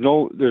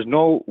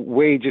no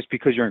way just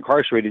because you're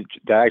incarcerated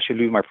that I should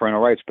lose my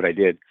parental rights, but I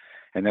did.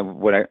 And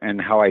then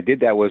how I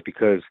did that was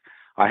because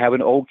I have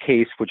an old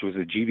case which was a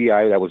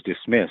GBI that was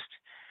dismissed,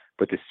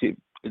 but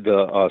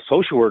the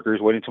social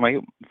workers went into my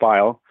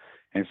file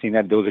and seen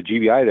that there was a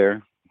GBI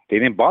there. They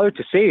didn't bother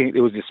to say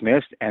it was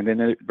dismissed, and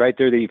then right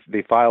there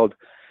they filed.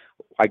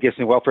 I guess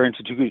in welfare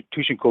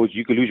institution codes,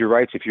 you could lose your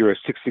rights if you're a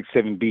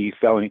 667B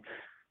felony,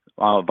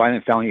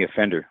 violent felony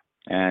offender,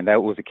 and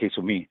that was the case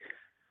with me.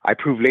 I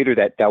proved later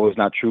that that was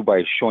not true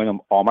by showing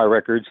them all my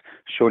records,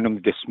 showing them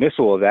the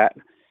dismissal of that,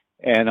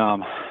 and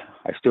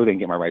I still didn't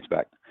get my rights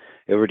back.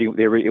 It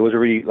was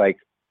already like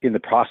in the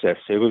process.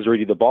 It was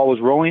already, the ball was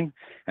rolling,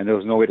 and there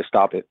was no way to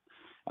stop it.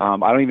 I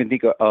don't even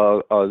think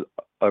a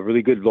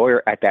really good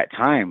lawyer at that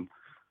time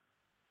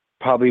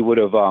probably would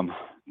have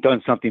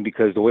done something,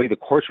 because the way the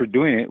courts were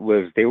doing it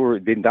was they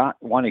did not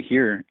want to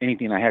hear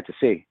anything I had to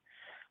say.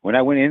 When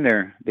I went in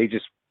there, they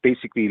just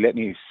basically let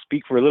me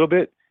speak for a little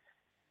bit,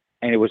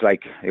 and it was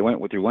like they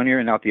went through one ear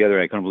and out the other.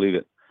 I couldn't believe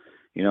it,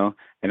 you know.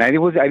 And I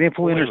didn't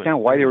fully understand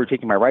why they were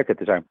taking my rights at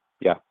the time.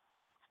 Yeah.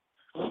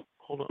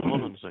 Hold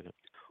on a second.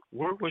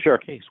 Where was Sure. your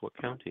case? What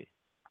county?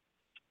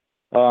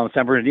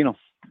 San Bernardino,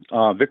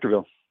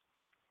 Victorville.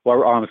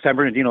 Well, San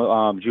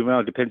Bernardino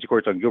Juvenile Dependency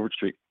Courts on Gilbert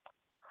Street.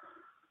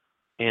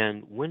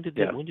 And when did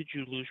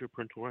you lose your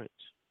parental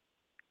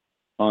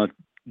rights?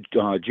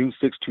 June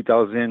 6,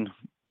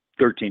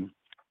 2013.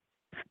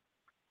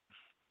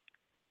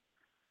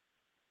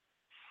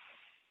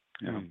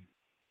 Yeah.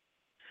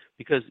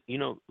 Because, you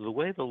know, the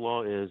way the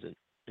law is,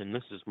 and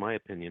this is my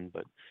opinion,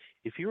 but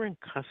if you're in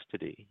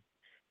custody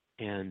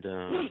and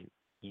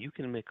you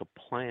can make a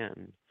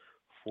plan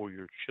for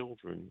your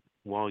children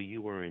while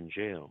you are in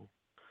jail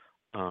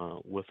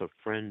with a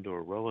friend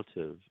or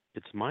relative,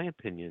 it's my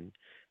opinion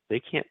they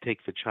can't take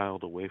the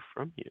child away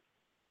from you.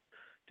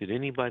 Did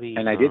anybody?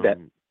 And I did that.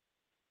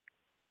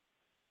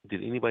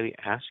 Did anybody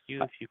ask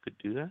you if you could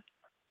do that?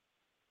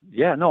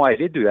 Yeah, no, I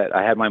did do that.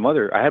 I had my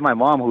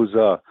mom who's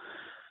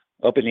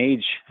up in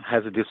age,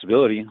 has a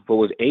disability, but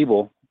was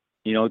able,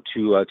 you know,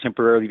 to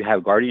temporarily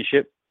have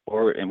guardianship,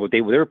 and what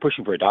they were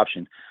pushing for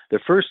adoption. The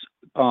first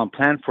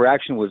plan for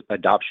action was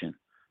adoption,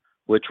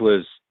 which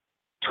was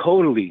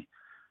totally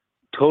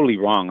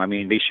wrong. I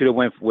mean, they should have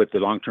went with the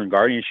long-term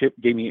guardianship,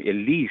 gave me at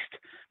least,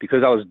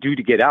 because I was due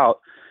to get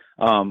out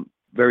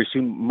very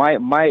soon.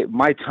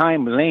 My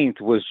time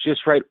length was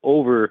just right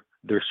over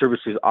their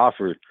services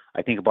offered.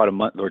 I think about a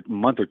month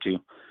or two.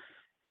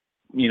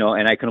 You know,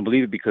 and I couldn't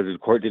believe it because the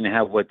court didn't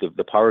have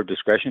the power of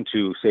discretion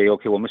to say,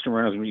 okay, well, Mr.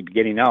 Moreno's going to be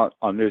getting out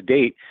on this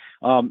date.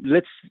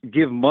 Let's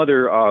give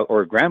mother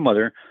or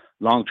grandmother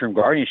long-term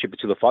guardianship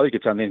until the father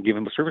gets out, and then give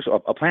him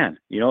a plan.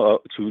 You know,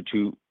 to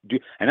do.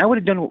 And I would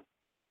have done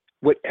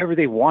whatever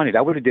they wanted.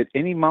 I would have did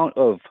any amount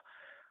of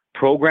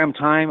program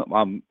time,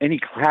 any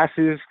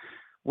classes,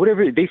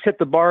 whatever they set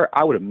the bar,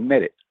 I would have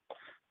met it.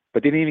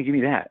 But they didn't even give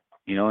me that,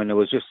 you know. And it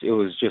was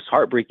just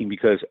heartbreaking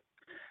because,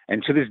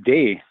 and to this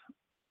day,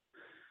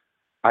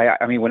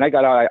 I mean, when I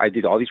got out, I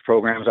did all these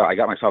programs. I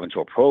got myself into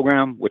a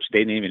program which they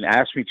didn't even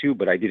ask me to,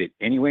 but I did it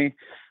anyway.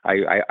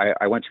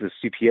 I went to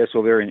the CPS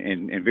over there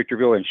in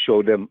Victorville and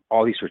showed them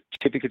all these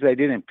certificates I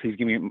did, and please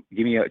give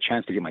me a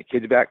chance to get my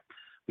kids back.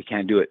 We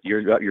can't do it.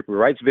 Your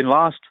rights have been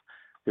lost.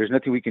 There's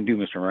nothing we can do,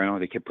 Mr. Moreno.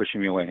 They kept pushing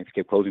me away. They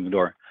kept closing the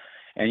door.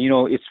 And, you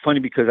know, it's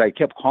funny because I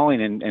kept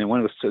calling, and one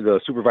of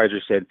the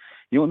supervisors said,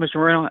 you know what, Mr.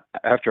 Moreno,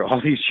 after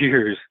all these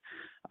years,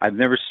 I've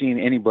never seen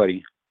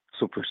anybody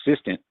so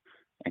persistent,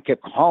 and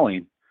kept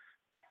calling.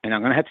 And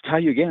I'm going to have to tell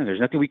you again, there's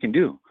nothing we can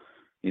do.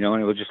 You know,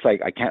 and it was just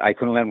like, I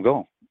couldn't let them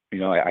go. You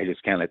know, I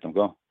just can't let them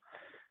go.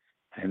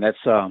 And that's,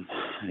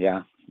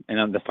 yeah.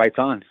 And the fight's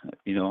on.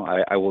 You know,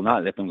 I will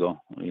not let them go.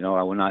 You know,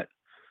 I will not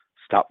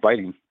stop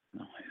fighting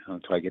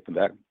until I get them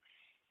back.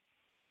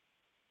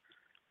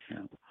 Yeah.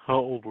 How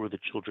old were the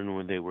children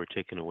when they were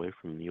taken away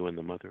from you and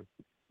the mother?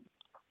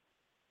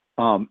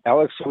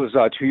 Alex was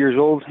 2 years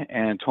old,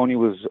 and Tony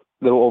was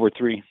a little over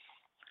 3.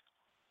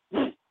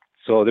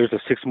 So there's a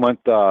 6 month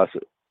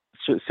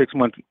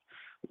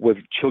with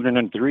children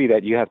under 3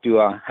 that you have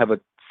to have a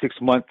 6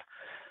 month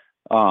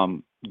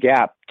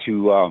gap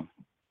to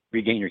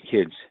regain your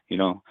kids. You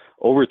know,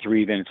 over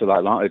 3, then it's a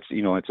lot long. It's,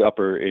 you know, it's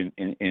upper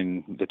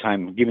in the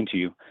time given to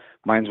you.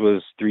 Mine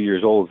was 3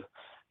 years old.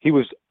 He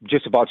was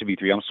just about to be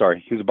 3. I'm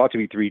sorry. He was about to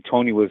be 3.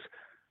 Tony was,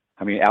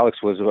 Alex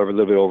was a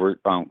little bit over,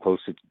 close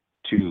to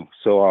 2.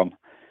 So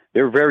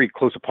they were very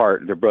close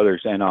apart, they're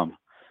brothers. And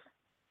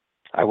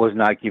I was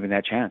not given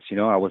that chance, you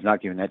know. I was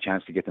not given that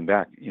chance to get them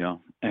back, you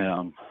know,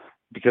 and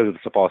because of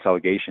the false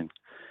allegation.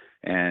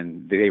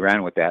 And they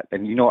ran with that.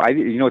 And, you know,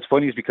 what's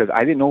funny is because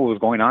I didn't know what was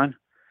going on.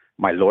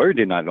 My lawyer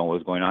did not know what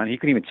was going on. He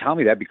couldn't even tell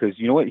me that because,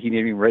 you know what, he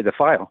didn't even read the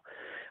file.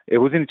 It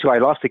wasn't until I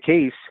lost the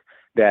case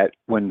that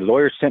when the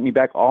lawyer sent me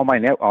back all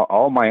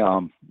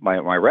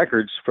my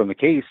records from the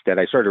case that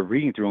I started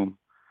reading through them,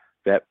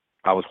 that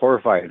I was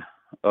horrified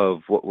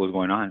of what was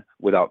going on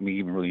without me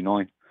even really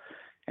knowing.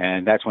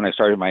 And that's when I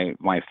started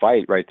my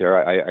fight right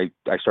there. I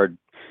started,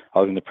 I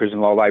was in the prison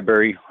law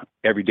library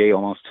every day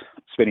almost,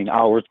 spending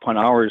hours upon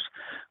hours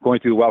going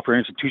through welfare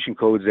institution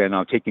codes and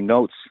taking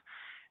notes.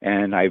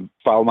 And I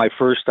filed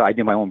I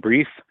did my own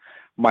brief.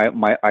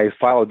 I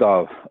filed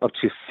up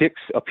to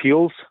 6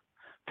 appeals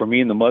for me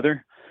and the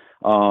mother.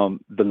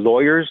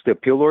 The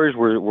appeal lawyers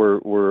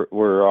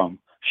were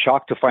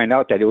shocked to find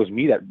out that it was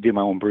me that did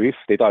my own brief.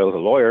 They thought it was a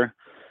lawyer.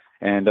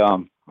 And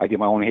I did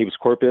my own habeas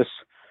corpus.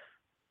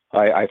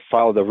 I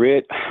filed a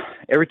writ.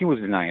 Everything was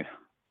denied,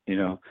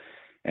 and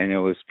it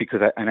was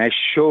because I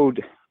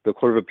showed the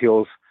Court of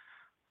Appeals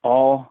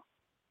all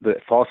the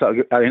false,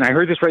 and I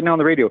heard this right now on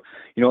the radio.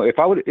 If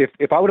I would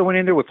have went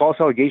in there with false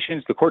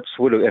allegations, the courts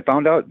would have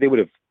found out. They would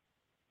have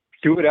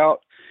threw it out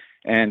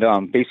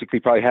and basically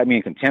probably had me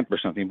in contempt or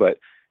something. But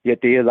yet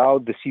they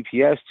allowed the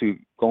CPS to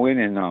go in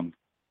and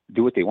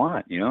do what they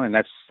want, and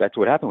that's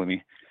what happened with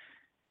me.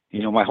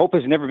 My hope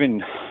has never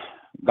been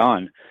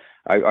gone.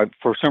 I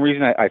for some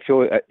reason I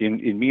feel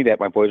in me that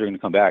my boys are going to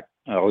come back.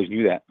 I always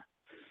knew that,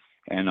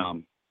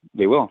 and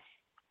they will.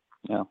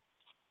 Yeah.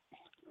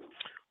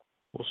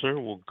 Well, sir,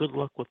 good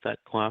luck with that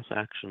class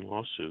action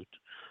lawsuit.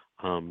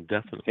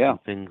 Definitely, Yeah.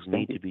 Things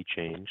need to be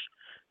changed,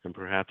 and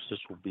perhaps this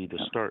will be the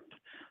start.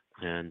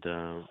 And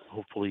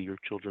hopefully your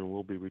children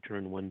will be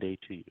returned one day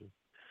to you.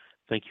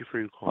 Thank you for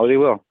your call. Oh, they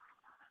will.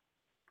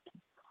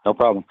 No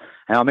problem.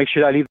 And I'll make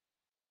sure that I leave.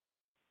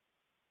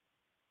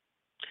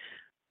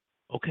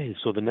 Okay,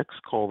 so the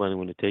next call that I'm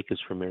going to take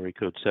is from area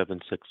code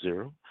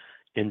 760,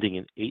 ending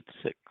in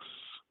 86.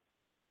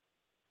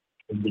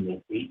 Ending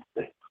in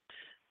 86.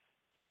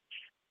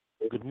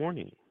 Good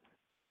morning.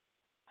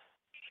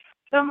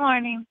 Good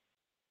morning.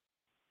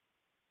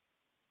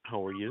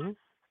 How are you?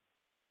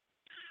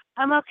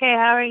 I'm okay.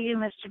 How are you,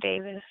 Mr.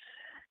 Davis?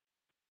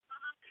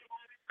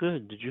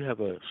 Good. Did you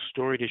have a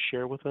story to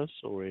share with us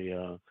or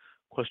a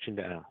question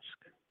to ask?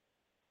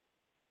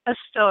 A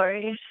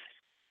story.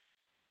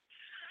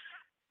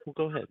 Well,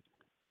 go ahead.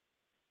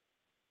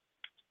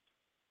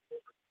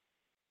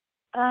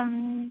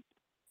 A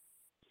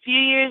few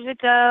years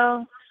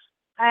ago,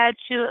 I had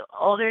 2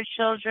 older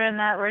children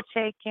that were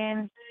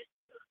taken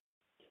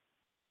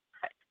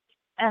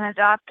and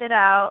adopted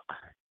out.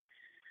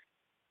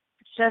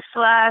 Just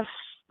last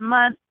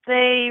month,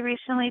 they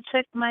recently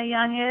took my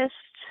youngest,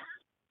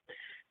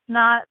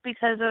 not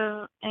because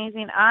of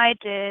anything I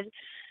did,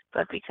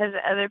 but because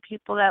of other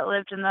people that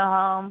lived in the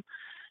home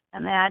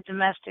and they had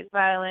domestic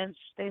violence.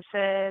 They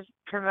said,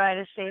 provide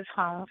a safe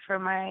home for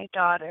my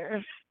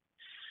daughter.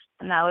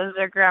 And that was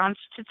their grounds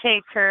to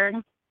take her.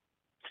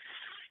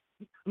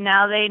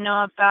 Now they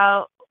know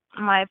about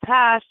my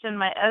past and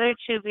my other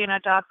 2 being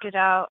adopted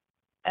out,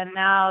 and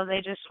now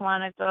they just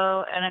want to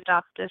go and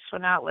adopt this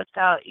one out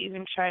without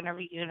even trying to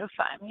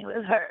reunify me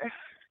with her.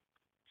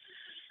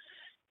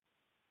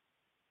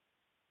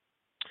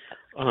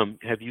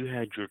 Have you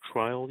had your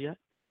trial yet?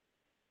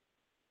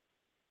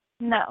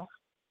 No.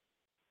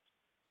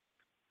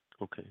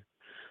 Okay.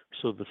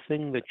 So the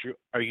thing that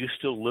are you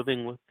still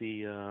living with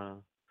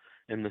in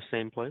the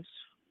same place?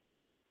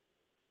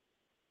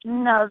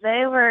 No,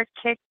 they were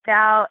kicked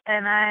out,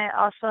 and I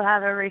also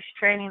have a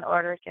restraining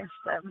order against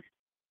them.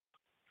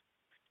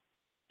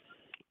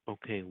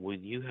 Okay, well,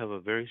 you have a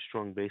very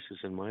strong basis,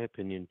 in my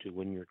opinion, to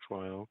win your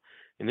trial,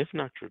 and if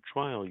not your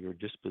trial, your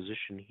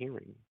disposition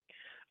hearing.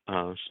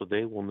 So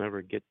they will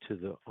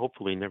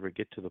hopefully never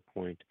get to the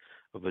point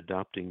of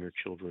adopting your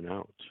children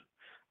out.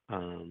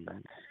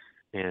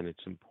 And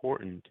it's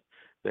important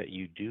that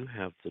you do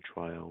have the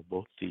trial,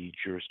 both the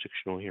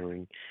jurisdictional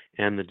hearing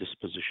and the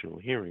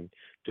dispositional hearing,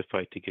 to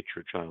fight to get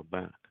your child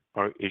back.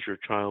 Is your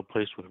child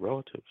placed with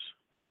relatives?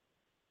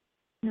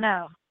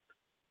 No.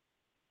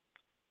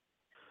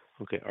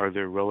 Okay, are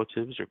there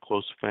relatives or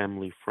close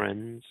family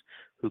friends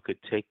who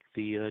could take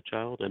the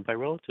child? And by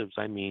relatives,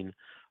 I mean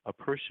a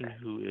person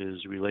who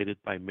is related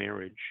by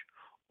marriage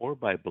or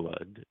by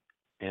blood.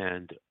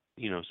 And,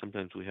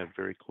 sometimes we have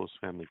very close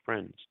family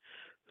friends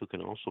who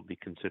can also be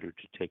considered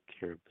to take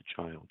care of the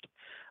child.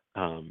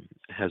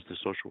 Has the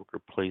social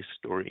worker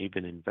placed or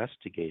even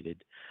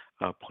investigated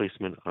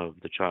placement of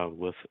the child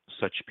with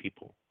such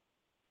people?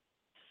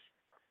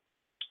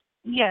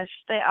 Yes,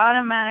 they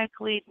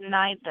automatically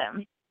denied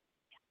them.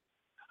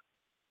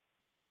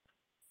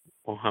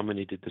 Well, how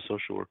many did the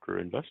social worker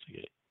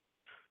investigate?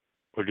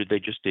 Or did they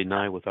just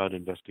deny without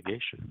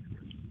investigation?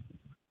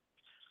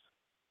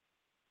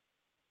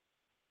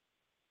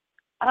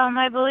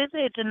 I believe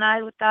they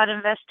denied without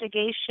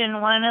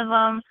investigation. One of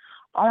them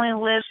only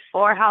lives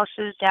 4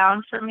 houses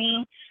down from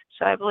me,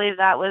 so I believe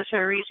that was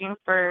her reason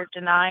for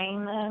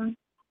denying them.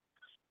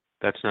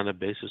 That's not a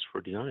basis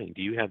for denying.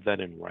 Do you have that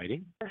in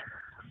writing? Or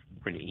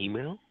an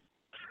email?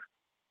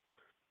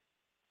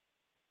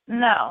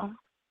 No.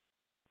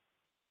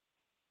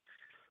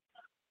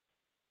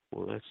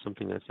 Well, that's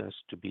something that has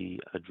to be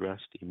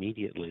addressed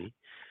immediately,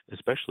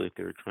 especially if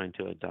they're trying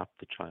to adopt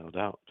the child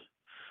out.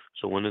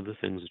 So one of the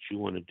things that you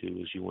want to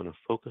do is you want to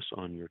focus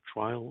on your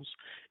trials,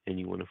 and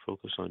you want to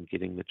focus on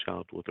getting the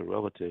child with a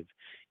relative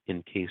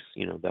in case,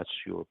 that's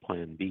your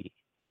plan B.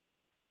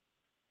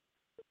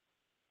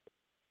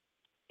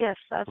 Yes,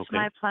 that's Okay?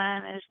 my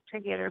plan, is to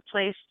get her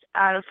placed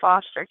out of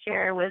foster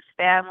care with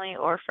family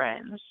or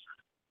friends.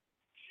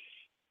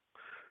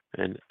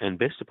 And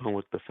based upon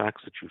what the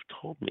facts that you've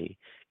told me,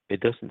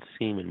 it doesn't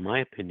seem, in my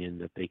opinion,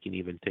 that they can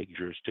even take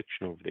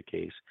jurisdiction over the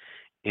case.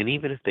 And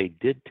even if they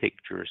did take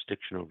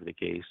jurisdiction over the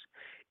case,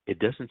 it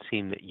doesn't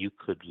seem that you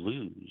could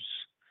lose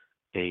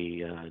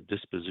a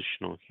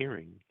dispositional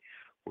hearing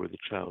where the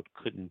child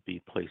couldn't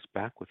be placed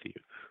back with you.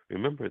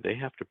 Remember, they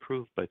have to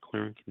prove by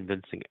clear and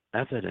convincing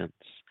evidence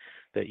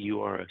that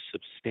you are a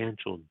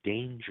substantial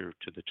danger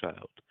to the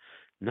child,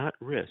 not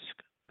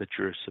risk, that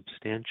you're a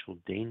substantial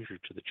danger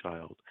to the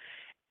child.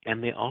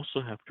 And they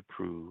also have to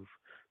prove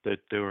that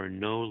there are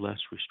no less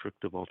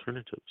restrictive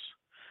alternatives.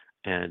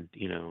 And,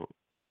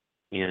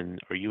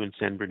 are you in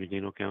San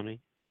Bernardino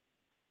County?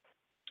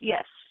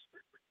 Yes.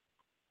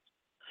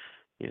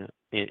 Yeah.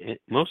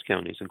 Most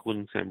counties,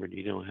 including San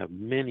Bernardino, have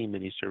many,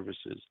 many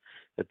services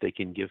that they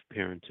can give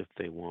parents if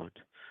they want.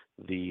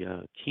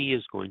 The key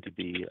is going to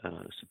be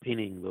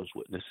subpoenaing those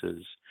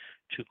witnesses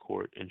to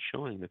court and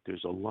showing that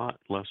there's a lot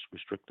less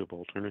restrictive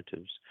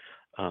alternatives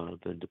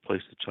than to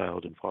place the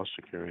child in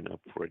foster care and up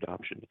for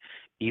adoption,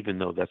 even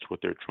though that's what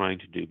they're trying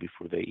to do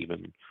before they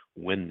even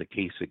win the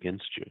case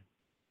against you.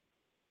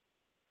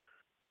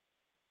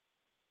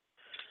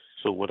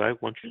 So what I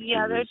want you to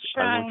do is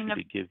I want you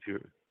to give your...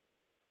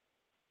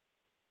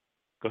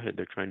 Go ahead,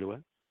 they're trying to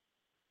what?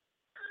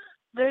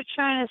 They're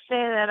trying to say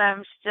that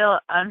I'm still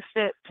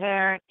unfit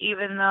parent,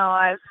 even though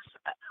I've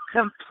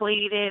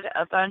completed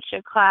a bunch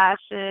of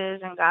classes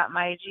and got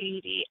my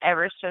GED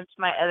ever since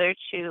my other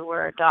two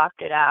were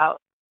adopted out.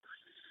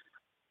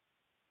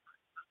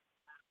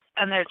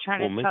 And they're trying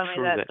to tell me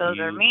that those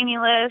are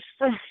meaningless.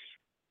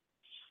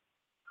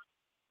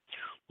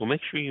 Well,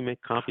 make sure you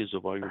make copies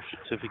of all your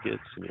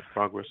certificates and your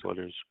progress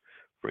letters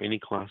for any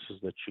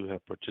classes that you have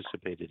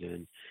participated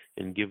in,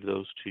 and give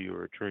those to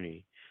your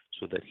attorney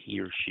so that he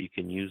or she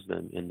can use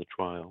them in the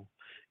trial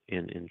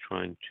in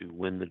trying to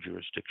win the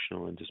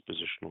jurisdictional and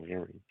dispositional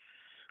hearing.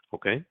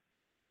 Okay?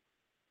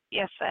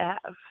 Yes, I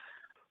have.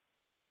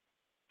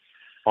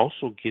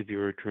 Also, give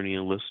your attorney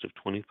a list of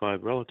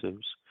 25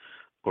 relatives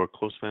or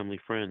close family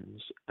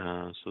friends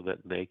so that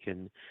they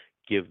can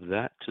give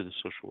that to the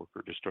social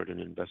worker to start an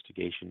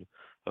investigation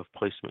of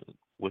placement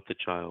with the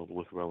child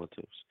with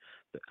relatives.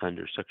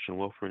 Under Section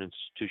Welfare and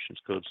Institutions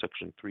Code,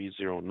 Section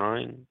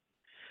 309,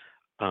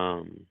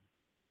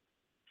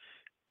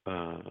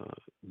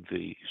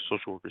 the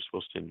social worker is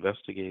supposed to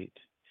investigate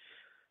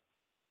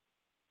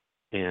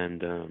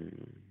and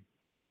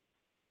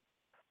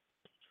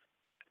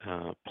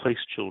place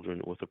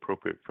children with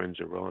appropriate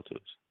friends or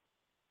relatives.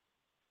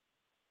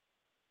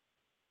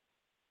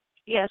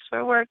 Yes,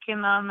 we're working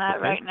on that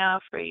right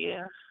now for you.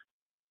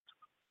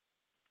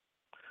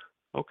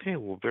 Okay,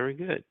 well, very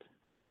good.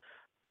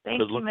 Thank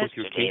Good you, luck Mr. with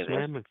your Davis. case,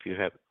 ma'am. If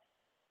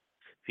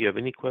you have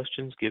any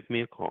questions, give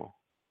me a call.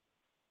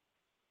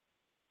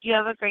 You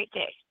have a great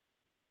day.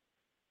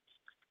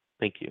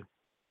 Thank you.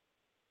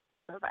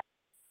 Bye-bye.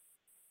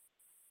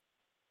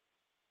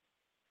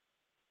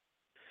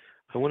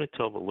 I want to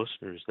tell the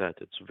listeners that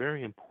it's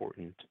very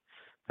important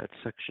that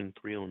Section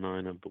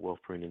 309 of the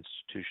Welfare and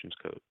Institutions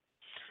Code.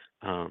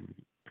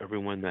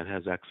 Everyone that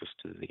has access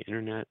to the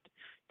internet,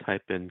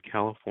 type in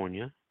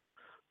California.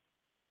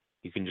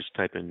 You can just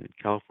type in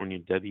California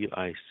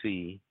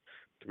WIC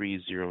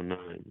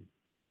 309.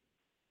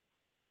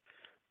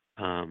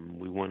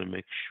 We want to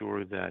make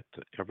sure that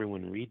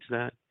everyone reads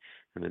that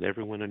and that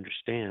everyone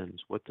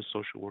understands what the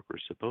social worker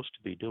is supposed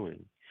to be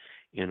doing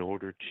in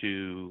order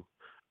to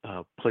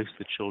place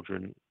the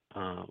children,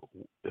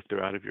 if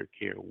they're out of your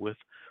care, with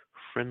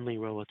friendly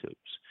relatives.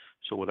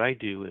 So what I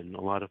do in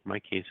a lot of my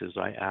cases,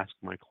 I ask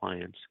my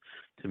clients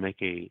to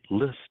make a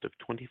list of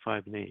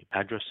 25 names,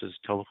 addresses,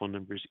 telephone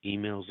numbers,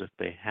 emails if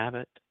they have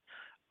it,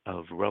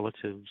 of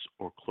relatives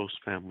or close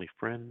family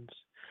friends.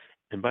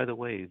 And by the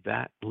way,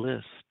 that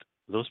list,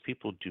 those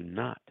people do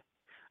not,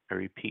 I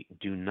repeat,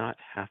 do not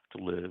have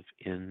to live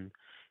in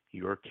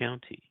your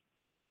county.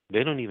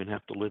 They don't even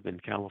have to live in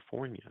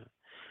California.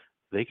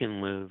 They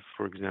can live,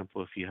 for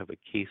example, if you have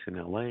a case in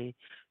LA,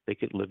 they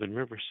could live in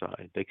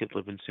Riverside. They could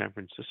live in San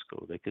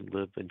Francisco. They could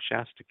live in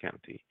Shasta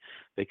County.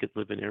 They could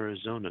live in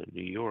Arizona,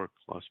 New York,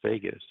 Las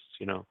Vegas,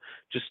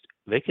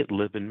 they could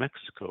live in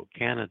Mexico,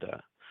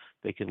 Canada.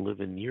 They could live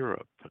in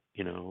Europe,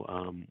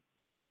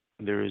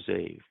 There is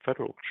a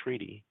federal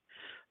treaty,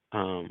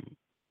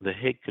 the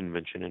Hague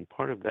Convention, and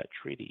part of that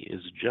treaty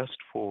is just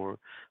for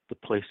the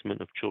placement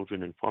of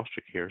children in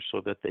foster care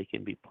so that they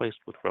can be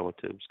placed with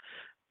relatives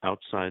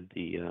outside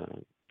the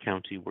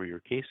county where your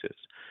case is.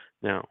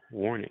 Now,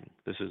 warning,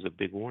 this is a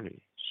big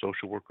warning.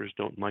 Social workers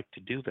don't like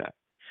to do that.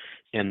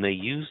 And they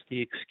use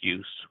the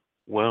excuse,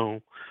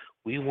 well,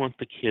 we want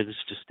the kids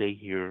to stay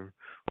here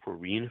for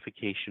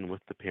reunification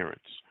with the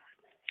parents.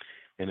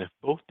 And if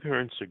both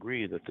parents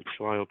agree that the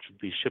child should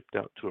be shipped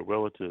out to a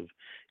relative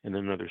in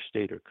another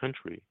state or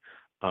country,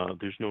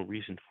 there's no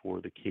reason for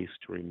the case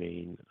to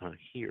remain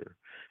here.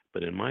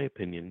 But in my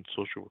opinion,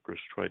 social workers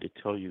try to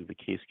tell you the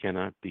case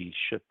cannot be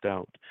shipped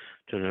out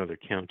to another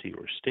county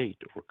or state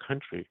or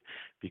country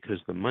because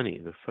the money,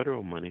 the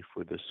federal money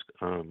for this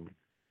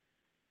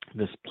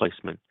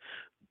placement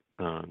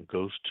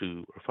goes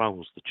to or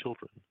follows the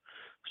children.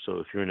 So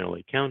if you're in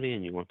LA County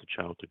and you want the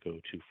child to go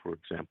to, for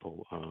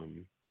example,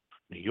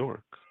 New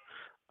York,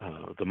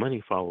 the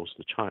money follows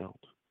the child.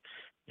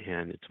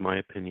 And it's my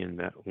opinion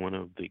that one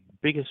of the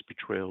biggest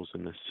betrayals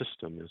in the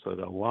system is that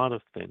a lot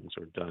of things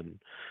are done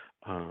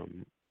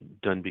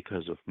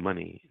because of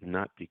money,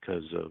 not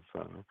because of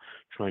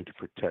trying to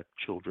protect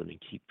children and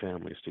keep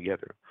families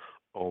together.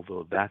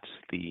 Although that's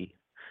the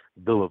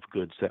bill of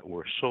goods that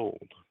we're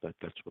sold,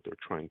 that's what they're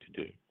trying to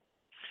do.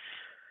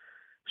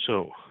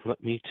 So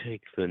let me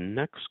take the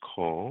next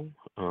call.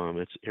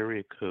 It's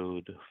area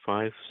code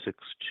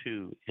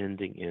 562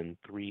 ending in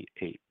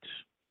 38.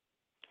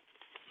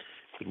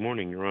 Good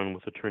morning. You're on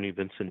with Attorney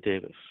Vincent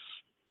Davis.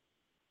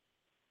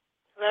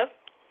 Hello?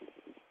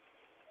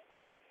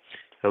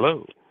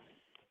 Hello.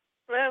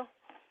 Hello?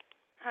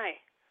 Hi.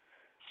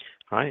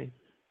 Hi.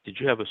 Did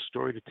you have a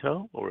story to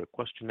tell or a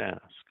question to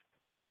ask?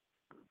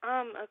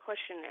 A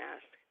question to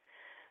ask.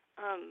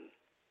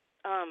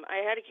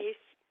 I had a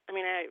case. I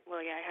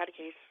had a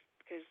case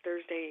because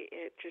Thursday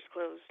it just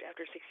closed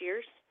after 6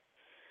 years.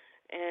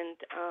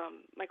 And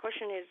my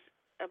question is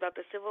about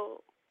the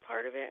civil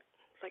part of it.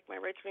 It's like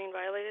my rights being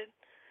violated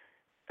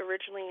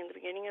originally in the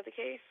beginning of the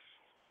case.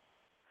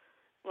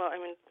 Well,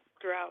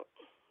 throughout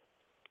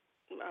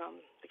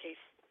the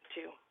case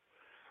too.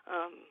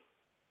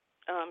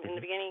 In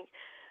the beginning,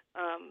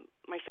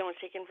 my son was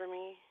taken from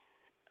me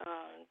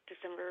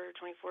December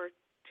 24th,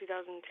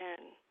 2010,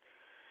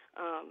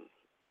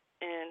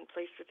 and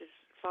placed with his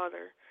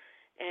father.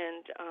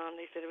 And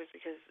they said it was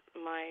because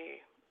my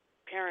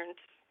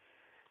parents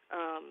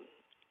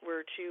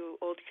were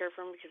too old to care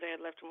for him because I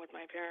had left him with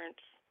my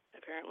parents,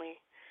 apparently.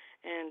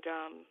 And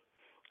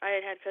I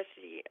had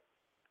custody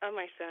of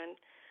my son.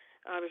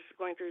 I was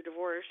going through a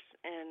divorce,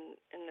 and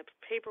in the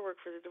paperwork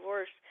for the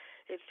divorce,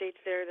 it states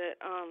there that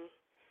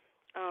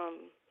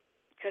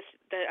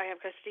that I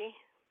have custody,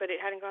 but it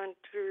hadn't gone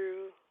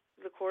through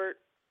the court.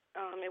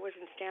 It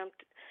wasn't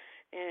stamped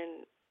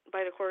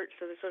by the court,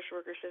 so the social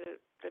worker said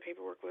that the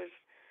paperwork was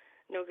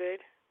no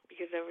good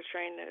because I was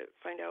trying to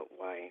find out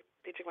why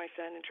they took my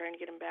son and trying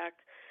to get him back.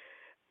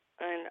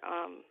 And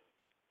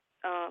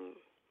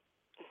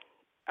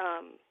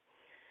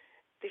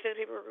they said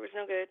the paperwork was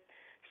no good,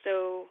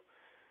 so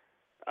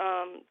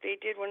they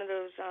did one of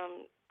those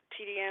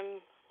TDM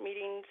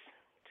meetings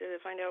to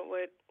find out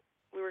what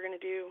we were going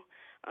to do.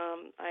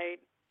 I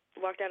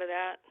walked out of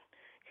that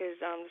because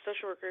the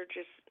social worker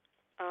just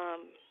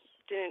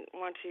didn't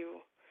want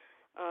to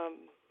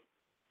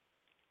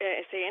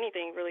say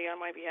anything really on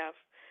my behalf.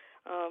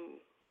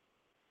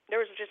 There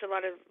was just a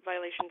lot of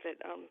violations that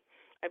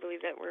I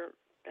believe that were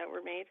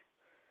made.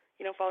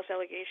 False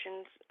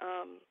allegations.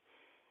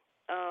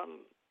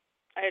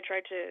 I had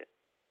tried to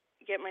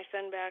get my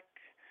son back.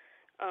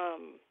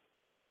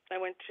 I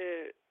went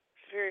to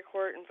Superior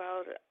Court and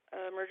filed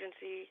an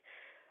emergency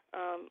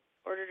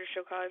order to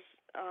show cause,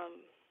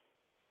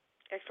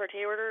 ex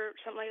parte order,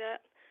 something like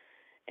that.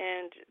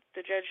 And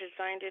the judge had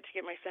signed it to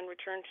get my son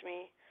returned to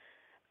me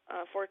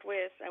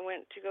forthwith. I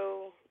went to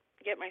go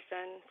get my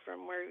son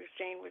from where he was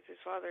staying with his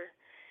father,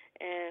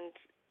 and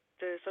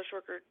the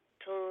social worker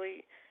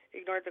totally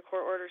ignored the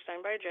court order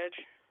signed by a judge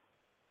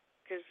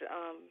because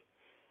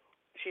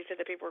she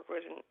said the paperwork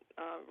wasn't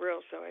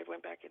real, so I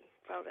went back and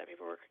filed that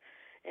paperwork,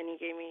 and he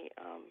gave me,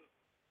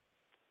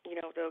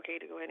 the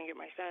okay to go ahead and get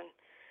my son.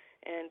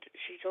 And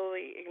she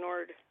totally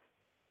ignored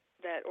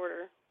that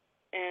order,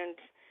 and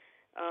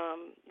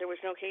there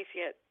was no case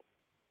yet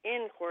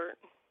in court.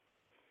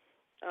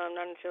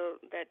 Not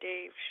until that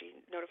day she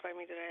notified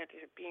me that I had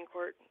to be in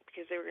court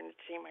because they were going to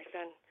detain my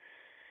son.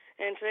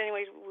 And so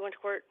anyways, we went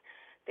to court.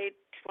 They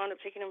wound up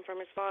taking him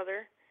from his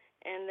father,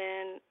 and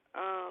then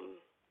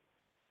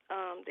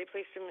they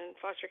placed him in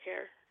foster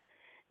care.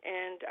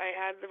 And I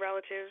had the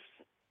relatives,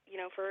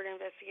 for her to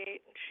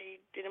investigate. She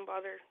didn't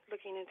bother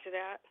looking into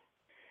that.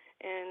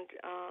 And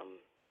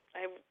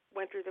I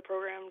went through the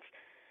programs,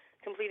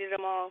 completed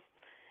them all,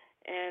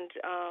 and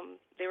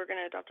they were going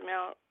to adopt him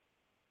out.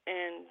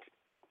 And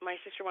my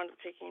sister wound up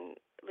taking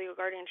legal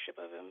guardianship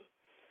of him.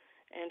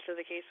 And so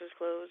the case was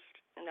closed,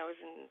 and that was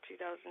in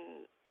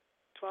 2012.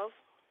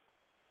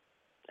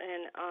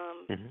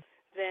 And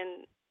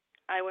then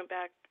I went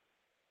back.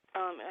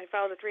 I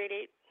filed a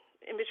 388.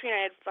 In between,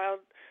 I had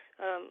filed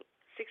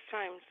 6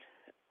 times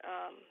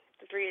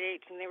the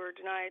 388s, and they were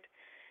denied.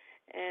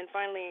 And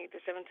finally, the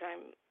 7th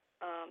time,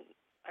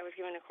 I was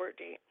given a court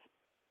date,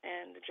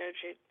 and the judge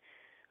had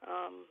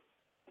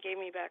gave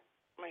me back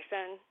my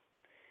son,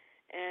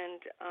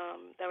 and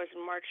that was in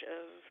March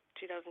of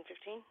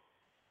 2015.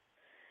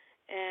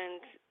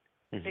 And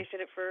they set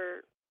it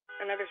for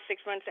another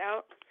 6 months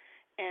out,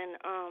 and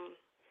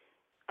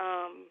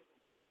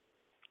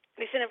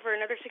they sent him for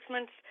another 6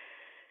 months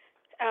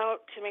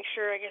out to make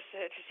sure, I guess,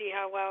 to see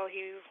how well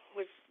he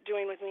was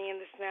doing with me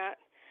and this and that.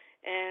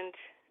 And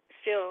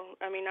still,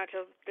 I mean, not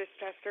till this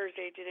past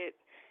Thursday did it.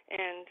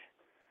 And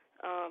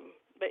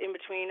but in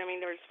between, I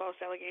mean, there was false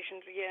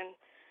allegations again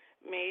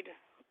made,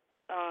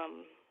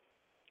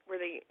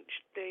 where they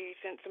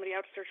sent somebody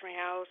out to search my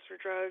house for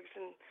drugs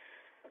and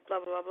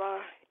blah blah blah blah.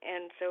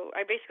 And so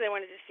I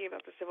wanted to see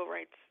about the civil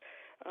rights,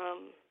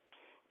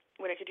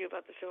 what I could do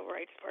about the civil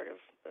rights part of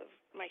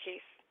my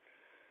case.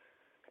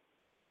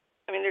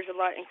 I mean, there's a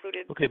lot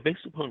included. Okay,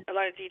 based upon a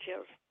lot of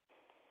details.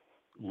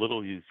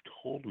 Little you've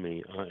told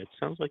me, it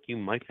sounds like you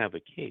might have a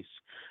case.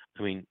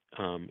 I mean,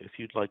 if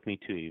you'd like me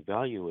to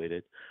evaluate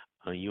it,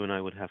 you and I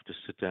would have to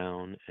sit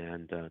down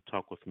and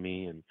talk with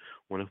me and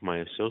one of my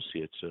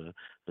associates, an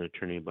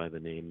attorney by the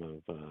name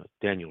of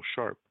Daniel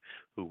Sharp,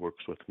 who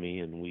works with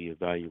me, and we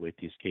evaluate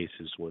these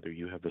cases, whether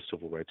you have a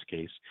civil rights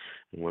case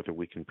and whether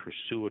we can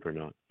pursue it or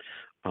not.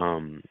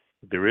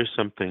 There is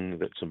something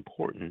that's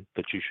important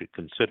that you should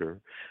consider.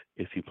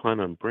 If you plan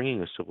on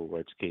bringing a civil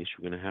rights case,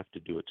 you're going to have to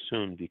do it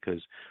soon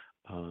because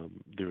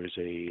there is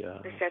a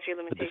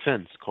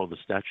defense called the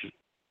statute.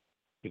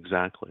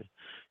 Exactly.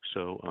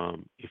 So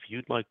if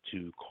you'd like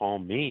to call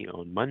me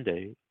on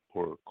Monday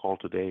or call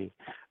today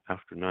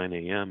after 9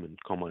 a.m. and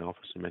call my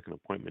office and make an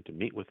appointment to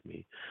meet with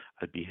me,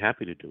 I'd be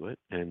happy to do it.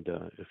 And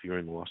if you're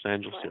in the Los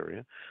Angeles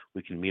area,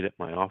 we can meet at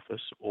my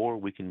office or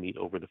we can meet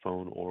over the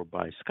phone or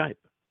by Skype.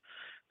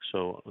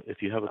 So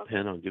if you have a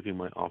pen, I'll give you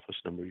my office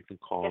number. You can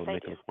call and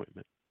make an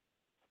appointment.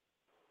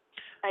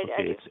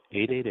 Okay, it's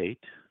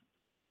 888.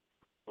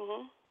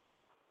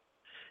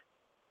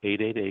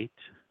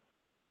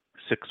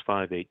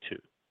 888-6582.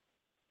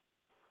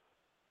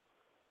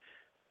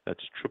 That's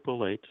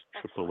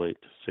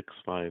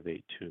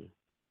 888-888-6582.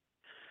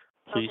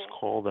 Please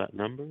call that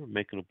number,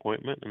 make an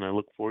appointment, and I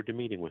look forward to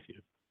meeting with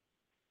you.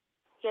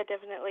 Yeah,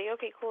 definitely.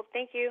 Okay, cool.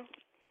 Thank you.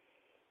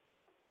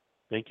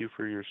 Thank you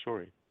for your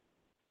story.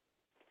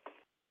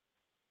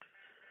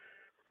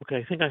 Okay,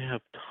 I think I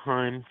have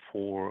time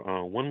for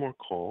one more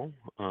call.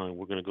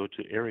 We're going to go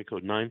to area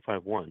code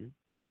 951,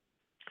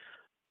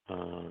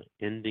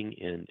 ending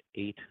in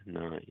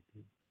 89.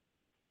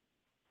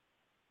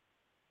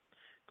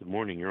 Good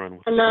morning. You're on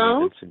with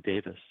Vincent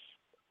Davis.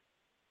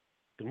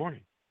 Good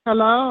morning.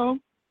 Hello.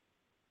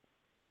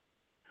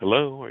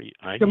 Hello. Are you?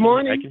 Good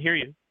morning. I can hear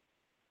you.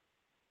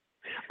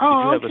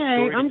 Oh, Did you have a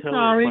story to tell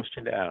or a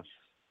question to ask?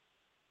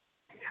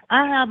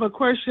 I have a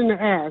question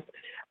to ask.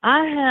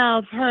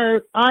 I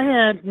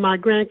had my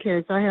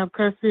grandkids. I have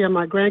custody of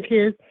my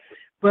grandkids,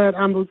 but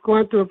I was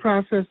going through a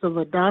process of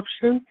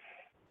adoption.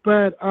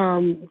 But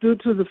due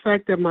to the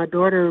fact that my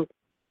daughter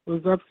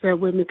was upset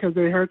with me because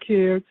they're her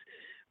kids,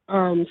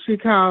 she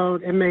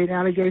called and made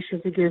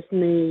allegations against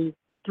me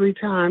 3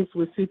 times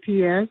with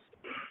CPS,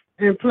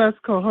 and plus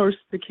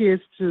coerced the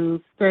kids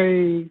to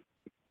stay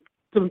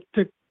to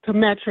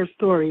match her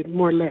story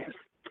more or less.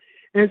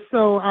 And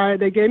so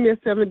they gave me a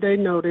 7-day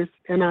notice,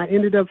 and I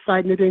ended up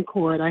fighting it in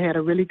court. I had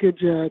a really good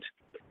judge.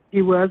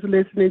 He was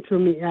listening to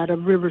me out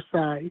of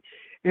Riverside.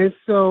 And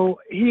so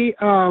he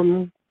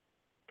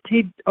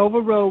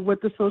overrode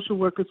what the social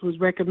workers was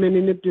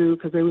recommending to do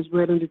because they was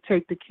ready to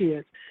take the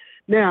kids.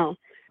 Now,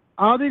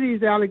 all of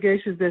these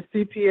allegations that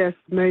CPS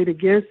made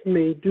against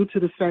me due to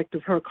the fact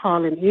of her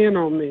calling in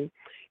on me,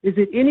 is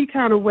it any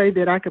kind of way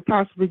that I could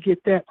possibly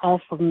get that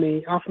off of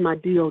me, off of my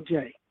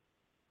DOJ?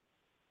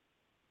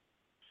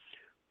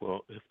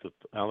 Well, if the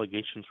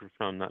allegations were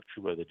found not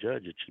true by the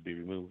judge, it should be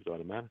removed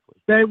automatically.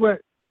 They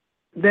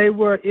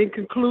were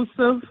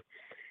inconclusive.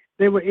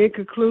 They were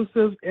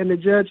inconclusive, and the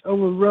judge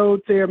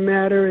overrode their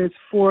matter as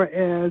far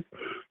as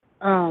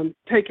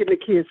taking the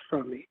kids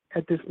from me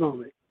at this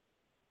moment.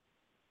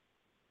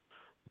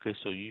 Okay,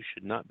 so you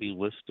should not be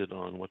listed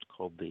on what's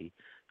called the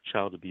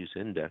Child Abuse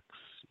Index.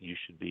 You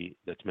should be,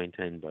 that's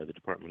maintained by the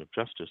Department of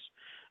Justice,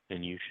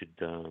 and you should,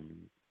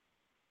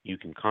 you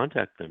can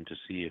contact them to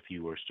see if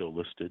you are still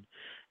listed,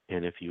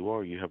 and if you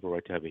are, you have a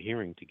right to have a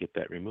hearing to get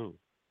that removed.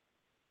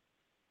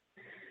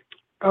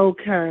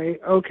 Okay,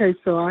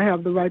 so I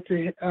have the right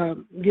to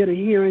get a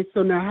hearing.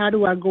 So now how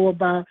do I go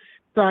about,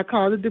 so I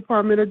call the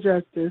Department of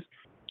Justice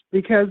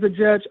because the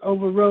judge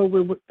overrode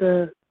with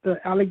the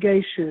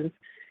allegations.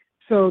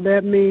 So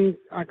that means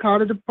I call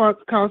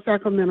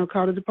Sacramento,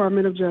 call the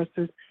Department of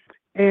Justice,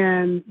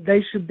 and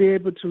they should be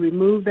able to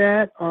remove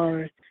that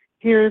or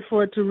hearing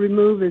for it to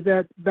remove. Is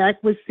that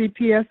back with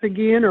CPS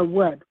again or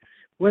what?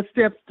 What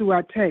steps do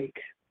I take?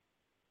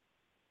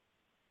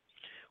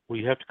 Well,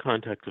 you have to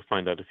contact to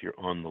find out if you're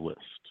on the list,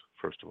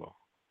 first of all.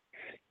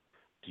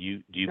 Do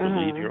you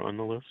believe you're on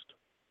the list?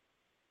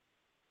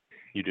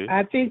 You do?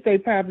 I think they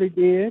probably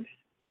did.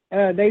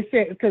 They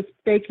said, because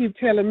they keep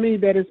telling me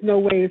that there's no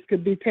way it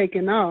could be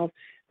taken off,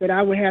 that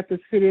I would have to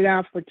sit it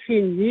out for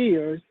 10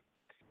 years,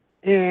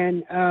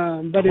 and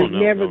but it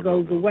never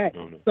goes away.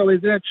 No. So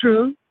is that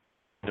true?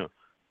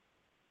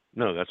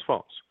 No, that's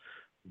false.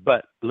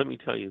 But let me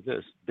tell you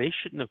this. They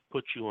shouldn't have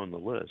put you on the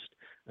list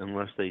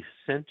unless they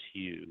sent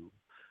you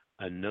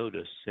a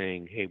notice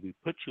saying, hey, we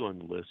put you on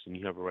the list and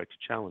you have a right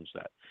to challenge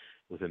that.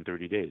 within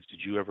 30 days. Did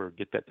you ever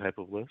get that type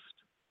of list?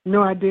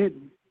 No, I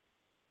didn't.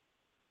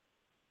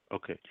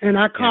 Okay. And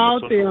I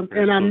called them,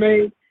 and I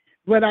made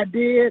what I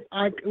did.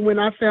 When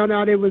I found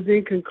out it was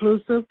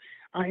inconclusive,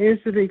 I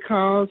instantly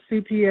called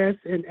CPS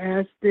and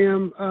asked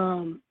them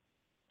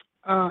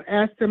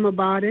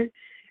about it,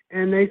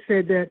 and they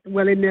said that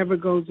it never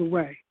goes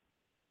away.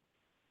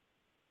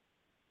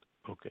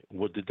 Okay.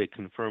 What did they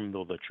confirm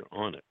though that you're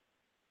on it?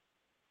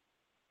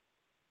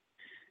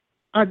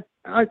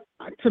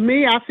 To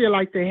me, I feel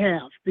like they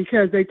have,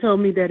 because they told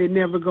me that it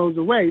never goes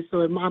away.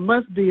 So I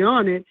must be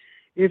on it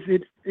if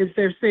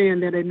they're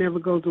saying that it never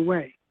goes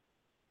away.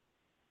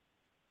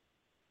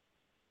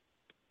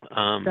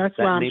 That's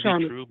why I'm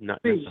trying to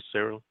see.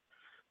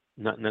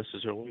 Not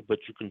necessarily, but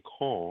you can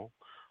call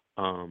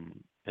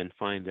and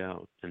find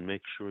out and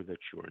make sure that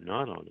you are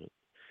not on it.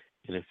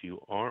 And if you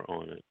are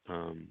on it,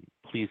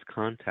 please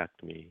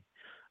contact me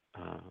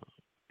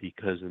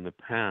because in the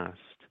past,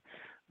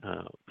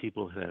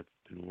 people have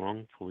been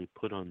wrongfully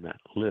put on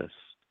that list,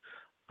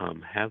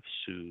 have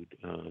sued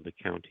the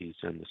counties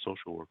and the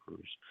social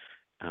workers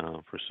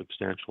for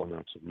substantial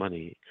amounts of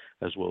money,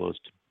 as well as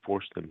to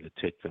force them to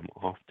take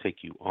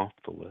you off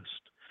the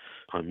list.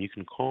 You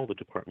can call the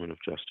Department of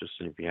Justice,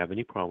 and if you have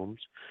any problems,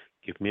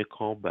 give me a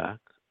call back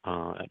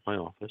at my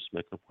office,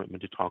 make an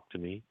appointment to talk to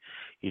me,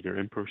 either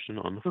in person,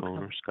 on the phone,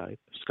 or Skype.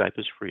 Skype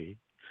is free.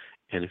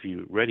 And if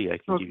you're ready, I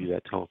can give you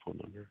that telephone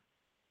number.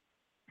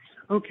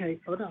 Okay,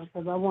 hold on,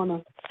 because I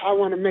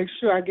wanna make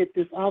sure I get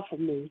this off of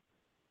me,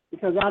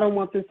 because I don't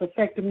want this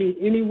affecting me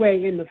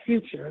anyway in the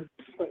future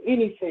for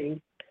anything,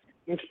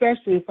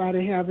 especially if I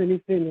didn't have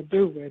anything to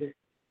do with it.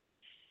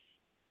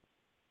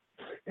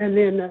 And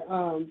then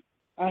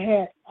I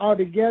had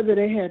altogether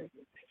they had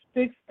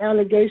 6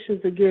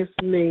 allegations against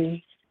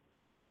me,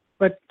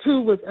 but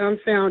 2 was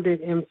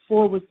unfounded and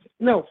 5.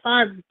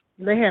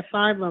 They had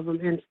 5 of them,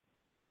 and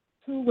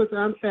 2 was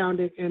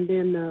unfounded, and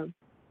then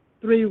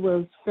 3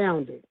 was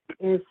founded.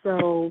 And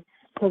so,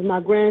 because my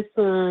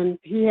grandson,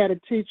 he had a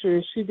teacher,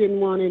 and she didn't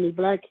want any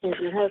black kids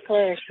in her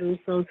classroom,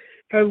 so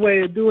her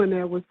way of doing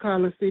that was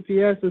calling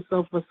CPS. And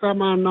so for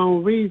some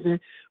unknown reason,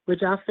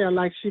 which I felt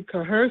like she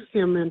coerced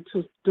him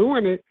into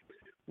doing it,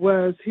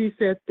 was he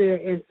sat there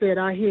and said,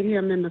 I hit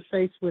him in the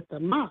face with a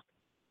mop.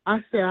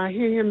 I said, I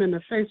hit him in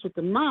the face with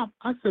the mop?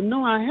 I said,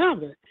 no, I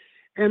haven't.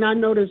 And I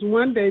noticed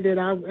one day that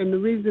and the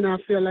reason I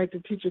feel like the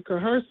teacher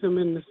coerced him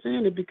into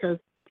saying it, because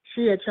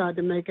she had tried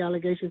to make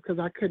allegations because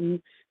I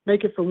couldn't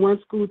make it from one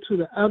school to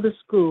the other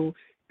school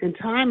in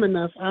time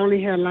enough. I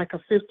only had like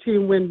a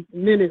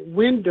 15-minute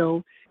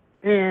window,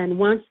 and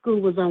one school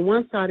was on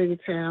one side of the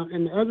town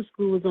and the other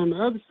school was on the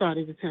other side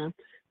of the town.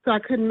 So I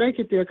couldn't make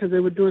it there because they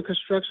were doing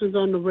constructions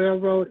on the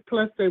railroad,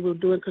 plus they were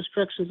doing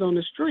constructions on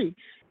the street.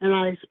 And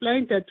I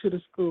explained that to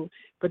the school,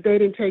 but they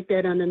didn't take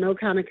that under no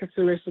kind of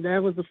consideration.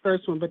 That was the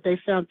first one, but they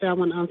found that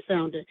one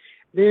unfounded.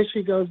 Then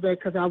she goes back,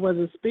 because I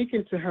wasn't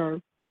speaking to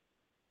her,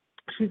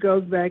 she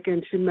goes back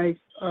and she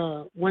makes,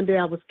 one day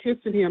I was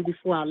kissing him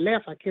before I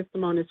left. I kissed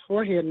him on his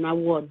forehead, and I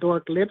wore a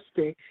dark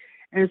lipstick.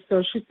 And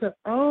so she said,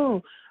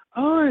 oh,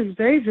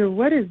 Xavier,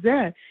 what is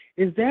that?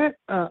 Is that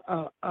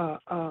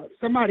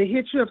somebody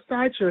hit you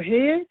upside your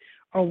head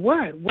or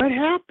what? What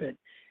happened?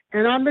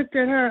 And I looked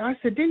at her. I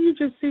said, didn't you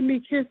just see me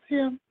kiss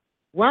him?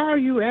 Why are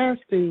you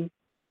asking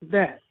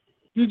that?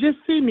 You just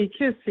see me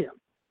kiss him.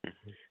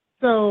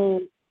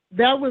 So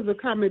that was a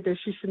comment that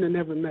she shouldn't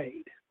have never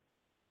made.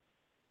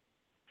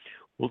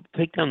 Well,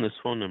 take down this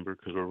phone number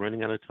because we're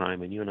running out of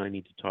time, and you and I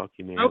need to talk.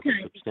 You may have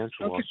a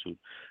substantial lawsuit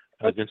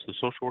against the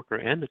social worker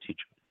and the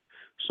teacher.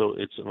 So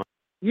it's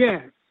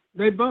yes,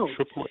 they both.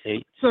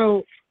 888.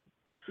 So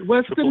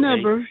what's the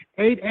number?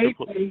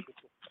 888.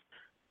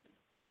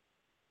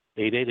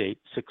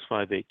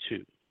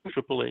 888-6582.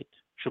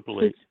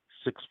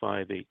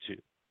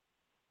 888-6582.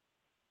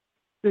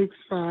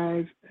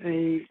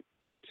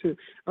 6582.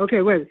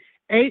 Okay, wait.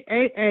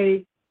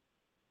 888-6582.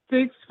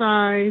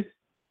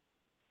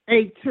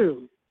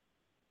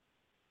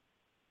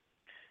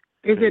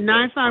 Is it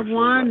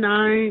 951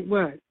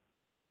 what?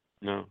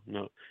 No.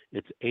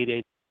 It's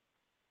 88.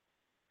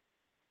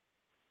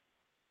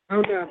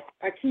 Oh no,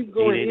 I keep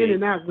going in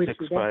and out with you.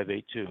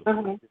 6582.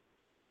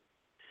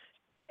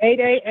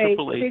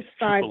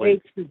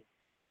 888-6582.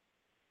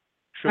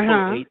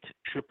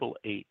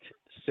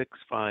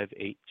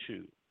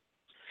 888-6582.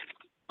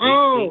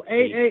 Oh,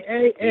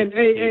 888 and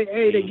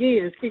 888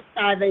 again,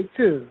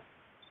 6582.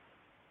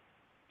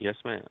 Yes,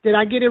 ma'am. Did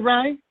I get it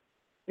right?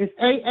 It's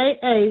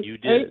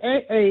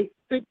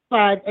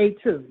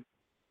 888-888-6582.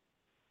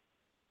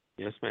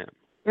 Yes, ma'am.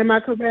 Am I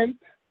correct?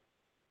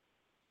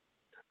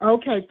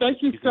 Okay,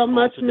 thank you so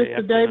much,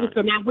 Mr. Davis,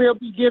 and I will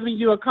be giving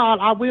you a call.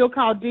 I will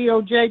call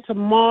DOJ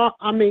tomorrow.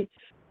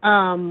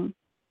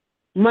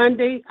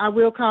 Monday. I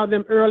will call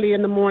them early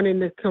in the morning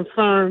to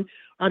confirm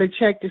or to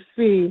check to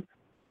see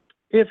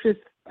if it's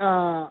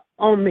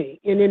on me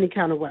in any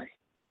kind of way.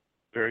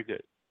 Very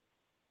good.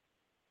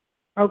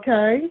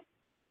 Okay.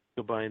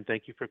 Goodbye, and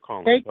thank you for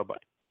calling. Bye-bye.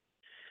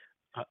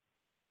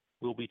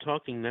 We'll be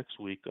talking next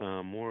week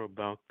more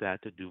about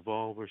that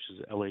Duval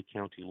versus LA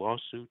County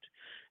lawsuit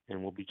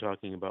and we'll be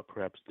talking about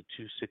perhaps the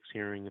 2-6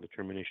 hearing and the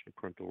termination of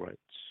parental rights.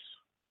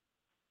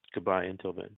 Goodbye until then.